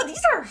 months. Oh,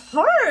 these are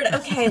hard.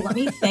 Okay, let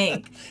me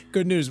think.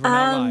 Good news, we're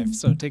not live,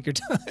 so take your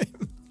time.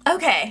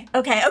 Okay,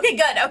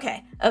 good.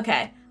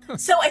 Okay.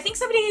 So I think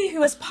somebody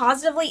who has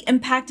positively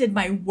impacted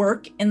my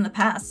work in the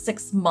past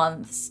 6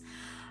 months.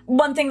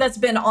 One thing that's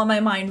been on my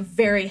mind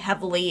very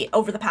heavily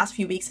over the past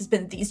few weeks has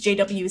been these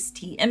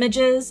JWST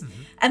images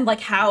and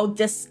like how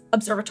this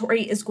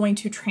observatory is going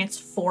to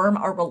transform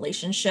our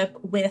relationship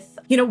with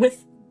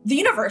the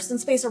universe and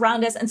space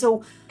around us. And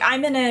so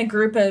I'm in a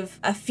group of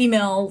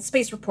female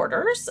space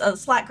reporters, a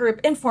Slack group,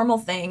 informal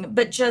thing,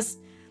 but just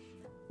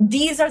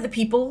these are the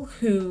people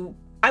who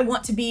I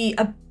want to be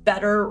a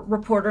better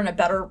reporter and a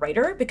better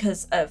writer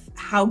because of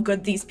how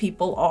good these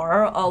people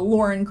are.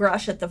 Lauren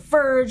Grush at The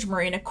Verge,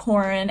 Marina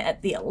Koren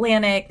at The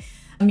Atlantic,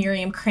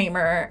 Miriam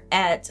Kramer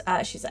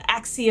she's at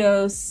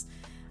Axios,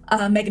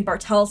 Megan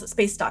Bartels at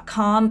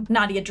Space.com,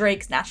 Nadia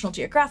Drake's National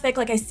Geographic.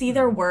 Like I see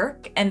their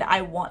work and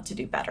I want to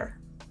do better.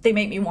 They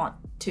make me want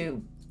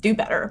to do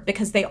better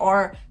because they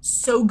are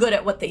so good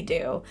at what they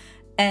do.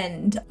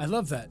 And I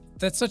love that.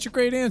 That's such a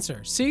great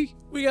answer. See,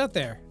 we got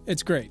there.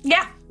 It's great.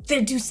 Yeah,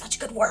 they do such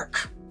good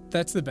work.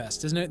 That's the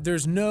best, isn't it?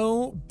 There's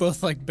no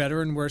both like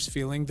better and worse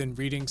feeling than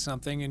reading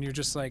something and you're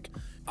just like,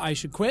 I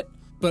should quit,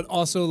 but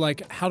also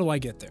like, how do I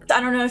get there? I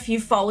don't know if you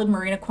followed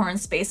Marina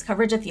Koren's space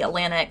coverage at The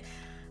Atlantic,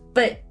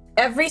 but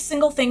every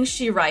single thing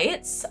she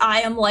writes, I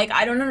am like,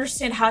 I don't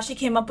understand how she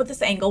came up with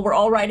this angle. We're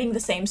all writing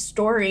the same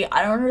story.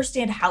 I don't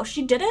understand how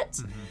she did it.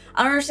 Mm-hmm.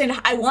 I don't understand.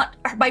 I want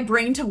my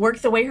brain to work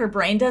the way her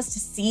brain does to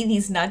see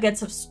these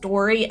nuggets of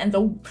story and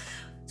the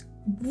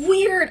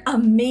weird,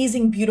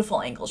 amazing,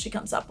 beautiful angle she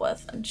comes up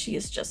with. And she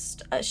is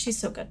just, she's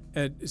so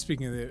good.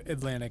 Speaking of the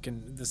Atlantic,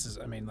 and this is,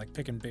 like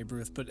picking Babe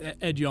Ruth, but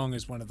Ed Yong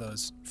is one of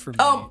those for me.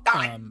 Oh,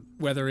 God.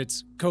 Whether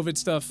it's COVID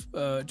stuff,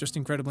 just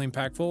incredibly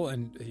impactful,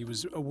 and he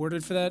was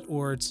awarded for that,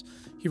 or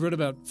he wrote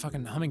about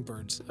fucking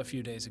hummingbirds a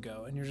few days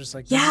ago, and you're just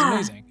like, this is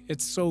amazing.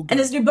 It's so good. And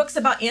his new book's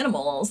about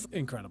animals.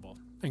 Incredible.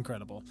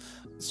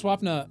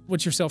 Swapna,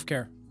 what's your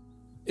self-care?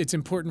 It's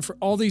important for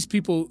all these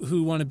people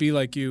who want to be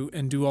like you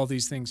and do all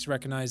these things to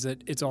recognize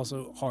that it's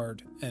also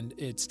hard and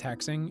it's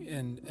taxing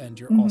and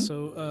you're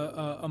also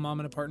a mom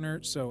and a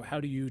partner. So how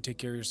do you take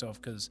care of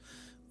yourself? Because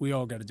we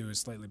all got to do a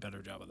slightly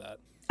better job of that.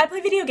 I play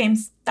video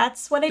games.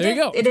 That's what I do. There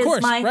you go. It of is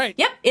course, my right.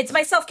 Yep. It's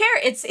my self care.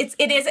 It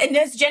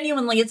is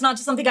genuinely. It's not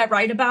just something I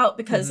write about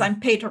because I'm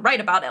paid to write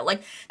about it.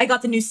 Like I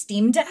got the new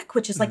Steam Deck,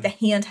 which is like the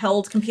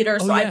handheld computer.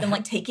 So I've been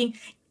like taking.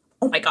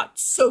 Oh my God,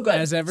 so good.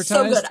 As advertised?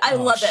 So good. I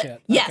love shit.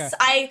 it. Yes.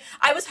 I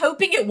was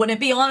hoping it wouldn't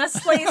be,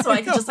 honestly, so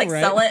I could just like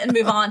sell it and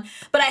move on.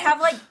 But I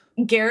have like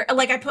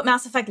I put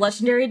Mass Effect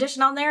Legendary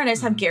Edition on there, and I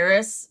just have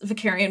Garrus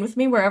Vicarian with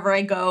me wherever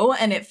I go,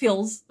 and it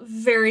feels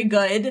very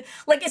good.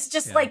 Like it's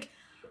just like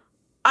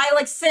I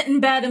like sit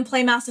in bed and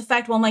play Mass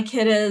Effect while my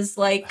kid is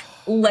like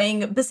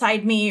laying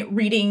beside me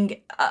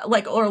reading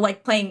or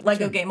playing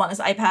Lego game on his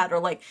iPad, or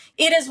like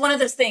it is one of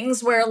those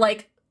things where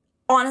like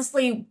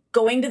honestly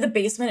going to the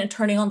basement and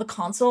turning on the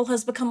console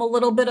has become a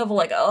little bit of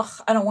like,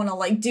 I don't want to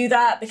like do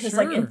that because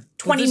like in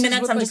 20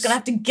 minutes I'm just gonna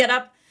have to get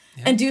up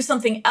and do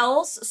something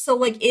else. So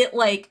like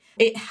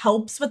it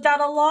helps with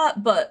that a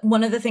lot. But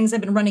one of the things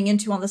I've been running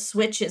into on the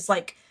Switch is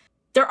like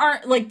there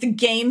aren't like the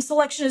game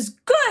selection is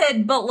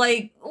good, but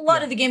like a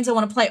lot of the games I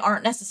want to play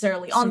aren't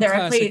necessarily on there.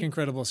 Classic,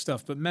 incredible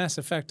stuff, but Mass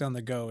Effect on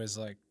the go is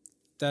like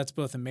that's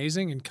both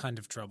amazing and kind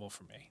of trouble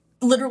for me.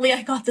 Literally,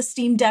 I got the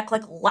Steam Deck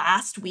like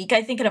last week,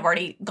 I think, and I've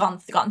already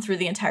gotten through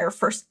the entire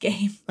first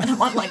game, and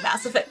I'm on like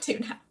Mass Effect 2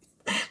 now.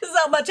 This is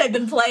how much I've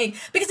been playing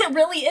because it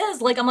really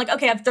is like I'm like,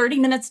 okay, I have 30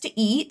 minutes to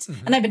eat,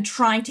 and I've been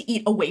trying to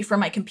eat away from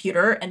my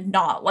computer and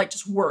not like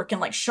just work and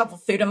like shovel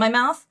food in my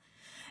mouth.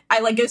 I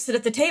like go sit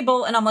at the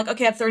table and I'm like,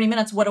 okay, I have 30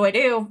 minutes. What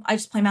do? I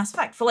just play Mass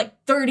Effect for like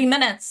 30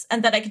 minutes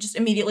and then I could just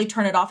immediately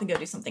turn it off and go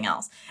do something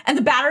else. And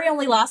the battery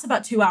only lasts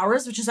about 2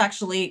 hours, which is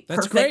actually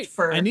perfect great.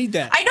 for. I need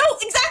that. I know,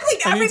 exactly.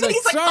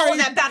 Everybody's like, sorry. oh,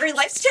 that battery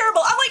life's terrible.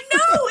 I'm like,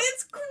 no,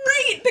 it's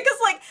great because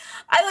like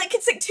I like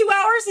can stick 2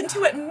 hours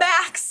into it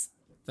max.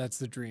 That's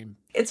the dream.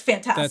 It's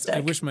fantastic.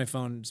 I wish my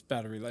phone's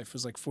battery life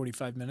was like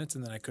 45 minutes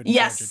and then I couldn't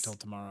charge it till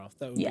tomorrow.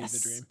 That would be the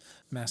dream.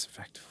 Mass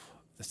Effect.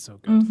 That's so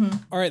good.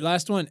 All right,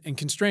 last one. And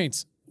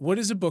constraints. What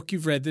is a book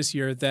you've read this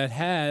year that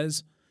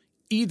has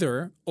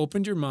either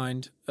opened your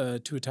mind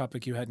to a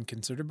topic you hadn't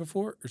considered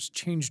before or it's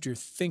changed your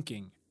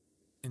thinking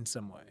in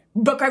some way?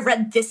 Book I've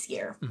read this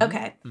year.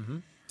 Okay.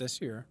 This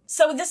year.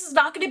 So this is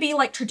not going to be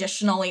like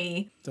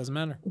traditionally. Doesn't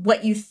matter.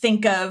 What you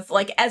think of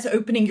like as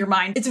opening your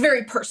mind. It's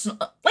very personal.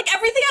 Like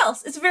everything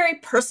else, it's very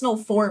personal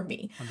for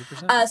me.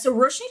 100%. So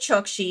Roshni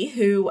Chokshi,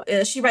 who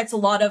she writes a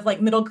lot of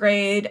like middle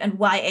grade and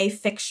YA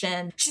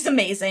fiction. She's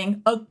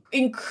amazing. An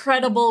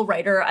incredible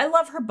writer. I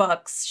love her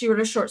books. She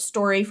wrote a short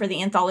story for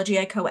the anthology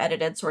I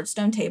co-edited,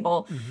 Swordstone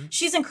Table.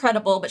 She's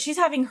incredible, but she's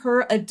having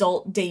her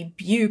adult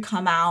debut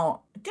come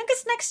out, I think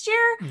it's next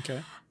year.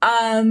 Okay.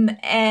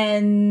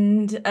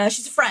 And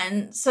she's a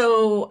friend.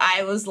 So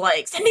I was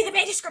like, send me the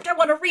manuscript. I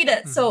want to read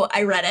it. So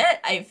I read it.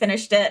 I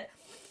finished it.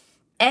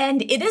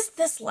 And it is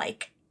this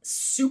like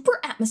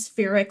super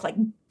atmospheric, like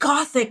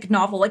gothic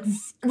novel, like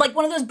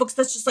one of those books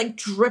that's just like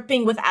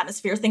dripping with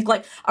atmosphere. Think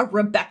like a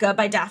Rebecca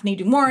by Daphne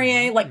du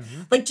Maurier,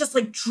 like just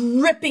like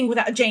dripping with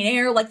Jane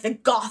Eyre, like the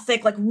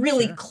gothic, like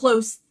really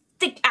close,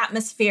 thick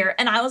atmosphere.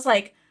 And I was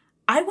like,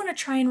 I want to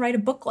try and write a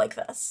book like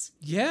this.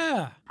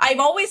 Yeah. I've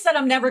always said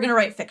I'm never going to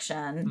write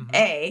fiction,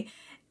 A.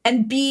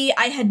 And B,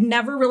 I had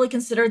never really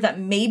considered that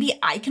maybe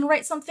I can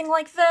write something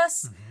like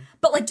this.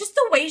 But like just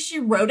the way she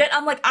wrote it,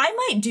 I'm like, I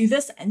might do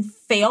this and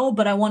fail,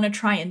 but I want to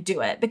try and do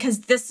it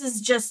because this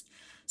is just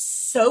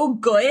so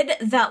good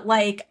that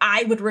like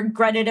I would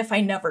regret it if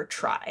I never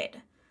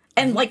tried.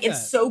 And like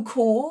it's so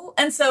cool.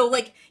 And so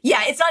like,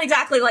 yeah, it's not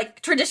exactly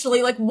like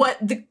traditionally like what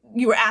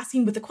you were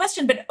asking with the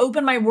question, but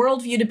open my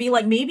worldview to be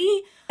like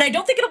maybe. And I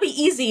don't think it'll be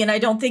easy, and I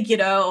don't think,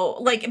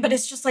 like, but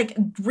it's just like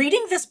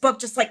reading this book,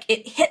 just like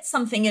it hit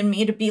something in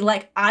me to be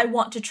like, I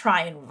want to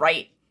try and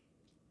write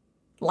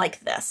like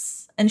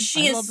this. And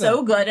she is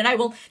so good, and I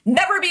will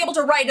never be able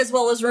to write as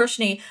well as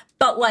Roshni,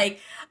 but like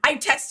I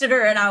texted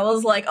her and I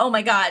was like, oh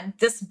my God,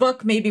 this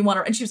book made me want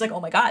to, and she was like, oh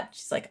my God,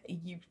 she's like,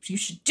 you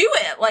should do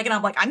it. Like, and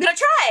I'm like, I'm going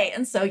to try.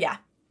 And so, yeah.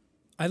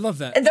 I love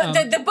that.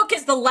 The book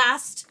is the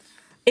last,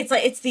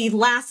 it's the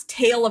last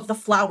tale of the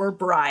Flower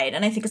Bride,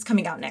 and I think it's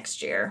coming out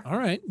next year. All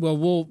right.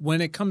 Well, when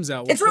it comes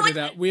out, we'll put it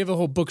out. We have a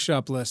whole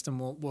bookshop list, and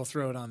we'll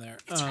throw it on there.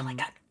 It's really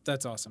good.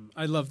 That's awesome.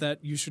 I love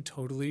that. You should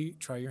totally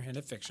try your hand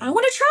at fiction. I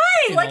want to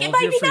try. Like it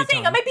might be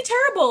nothing. It might be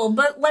terrible,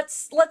 but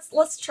let's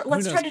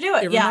try to do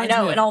it. Yeah, I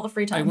know. In all the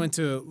free time. I went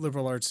to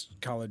liberal arts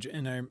college,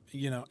 and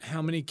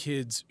how many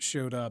kids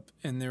showed up,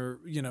 and they're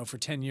for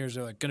 10 years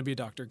they're like going to be a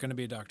doctor, going to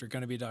be a doctor,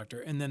 going to be a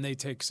doctor, and then they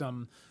take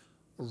some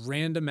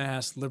random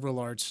ass liberal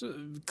arts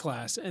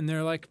class, and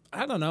they're like,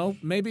 I don't know,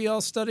 maybe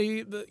I'll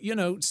study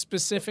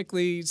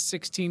specifically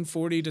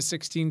 1640 to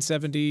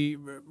 1670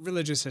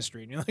 religious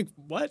history, and you're like,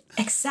 what?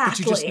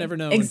 Exactly. But you just never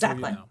know.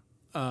 Exactly. Until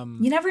you know.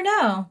 You never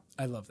know.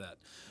 I love that.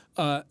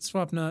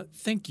 Swapna,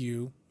 thank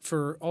you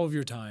for all of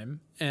your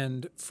time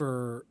and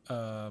for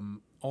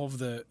all of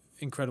the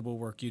incredible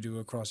work you do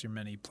across your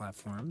many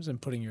platforms and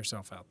putting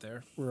yourself out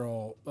there. We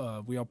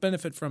all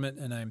benefit from it,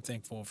 and I'm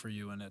thankful for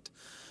you in it.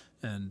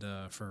 And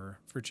for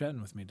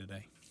chatting with me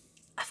today.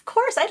 Of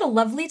course. course. I had a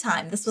lovely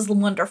time. This was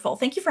wonderful.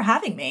 Thank you for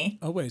having me.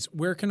 Always.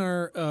 Where can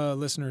our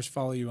listeners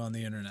follow you on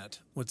the internet?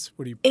 What's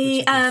your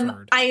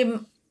preferred?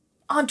 I'm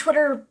on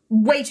Twitter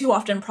way too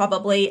often,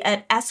 probably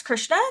at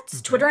skrishna.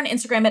 It's Twitter and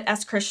Instagram at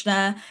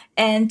skrishna,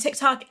 and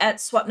TikTok at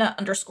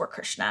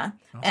swapna_Krishna.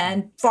 Awesome.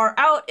 And Far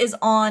Out is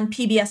on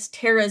PBS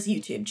Terra's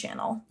YouTube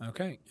channel.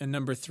 Okay. And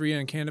number 3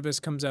 on cannabis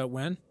comes out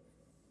when?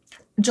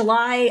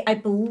 July, I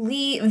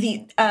believe.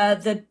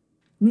 The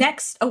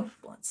next,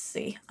 let's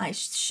see. I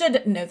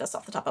should know this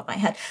off the top of my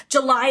head.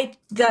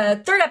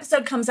 The 3rd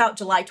episode comes out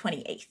July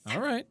 28th. All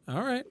right.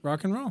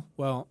 Rock and roll.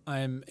 Well,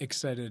 I'm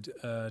excited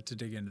to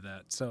dig into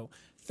that. So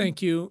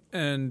thank you.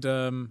 And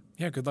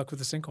good luck with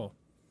the sinkhole.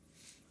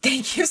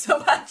 Thank you so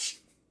much.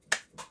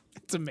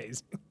 It's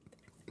amazing.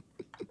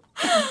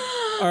 All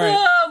right.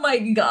 Oh my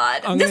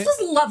God. This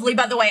was lovely,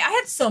 by the way. I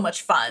had so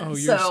much fun. Oh,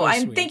 you're so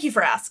sweet. Thank you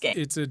for asking.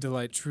 It's a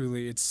delight,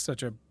 truly. It's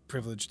such a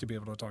privilege to be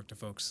able to talk to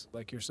folks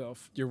like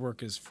yourself. Your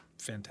work is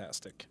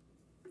fantastic.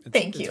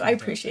 Thank you. I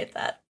appreciate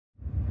that.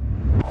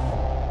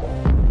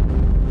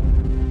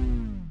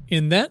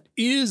 And that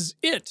is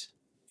it.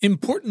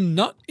 Important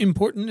Not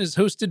Important is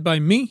hosted by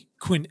me,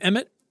 Quinn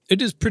Emmett.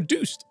 It is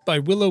produced by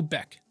Willow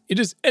Beck. It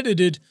is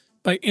edited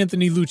by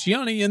Anthony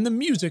Luciani, and the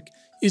music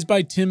is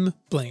by Tim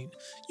Blaine.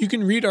 You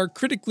can read our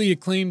critically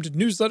acclaimed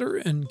newsletter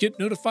and get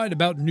notified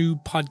about new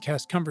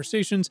podcast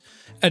conversations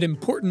at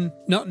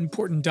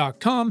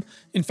importantnotimportant.com.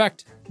 In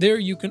fact, there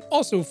you can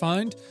also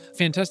find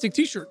fantastic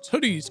t-shirts,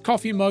 hoodies,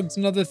 coffee mugs,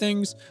 and other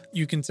things.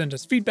 You can send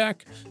us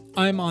feedback.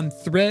 I'm on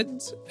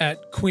Threads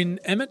at Quinn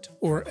Emmett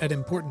or at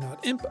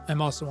importantnotimp.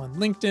 I'm also on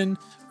LinkedIn.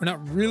 We're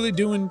not really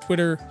doing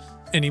Twitter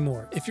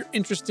anymore. If you're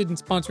interested in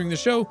sponsoring the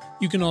show,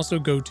 you can also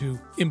go to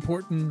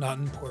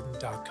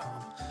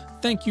importantnotimportant.com.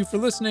 Thank you for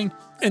listening,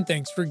 and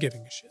thanks for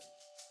giving a shit.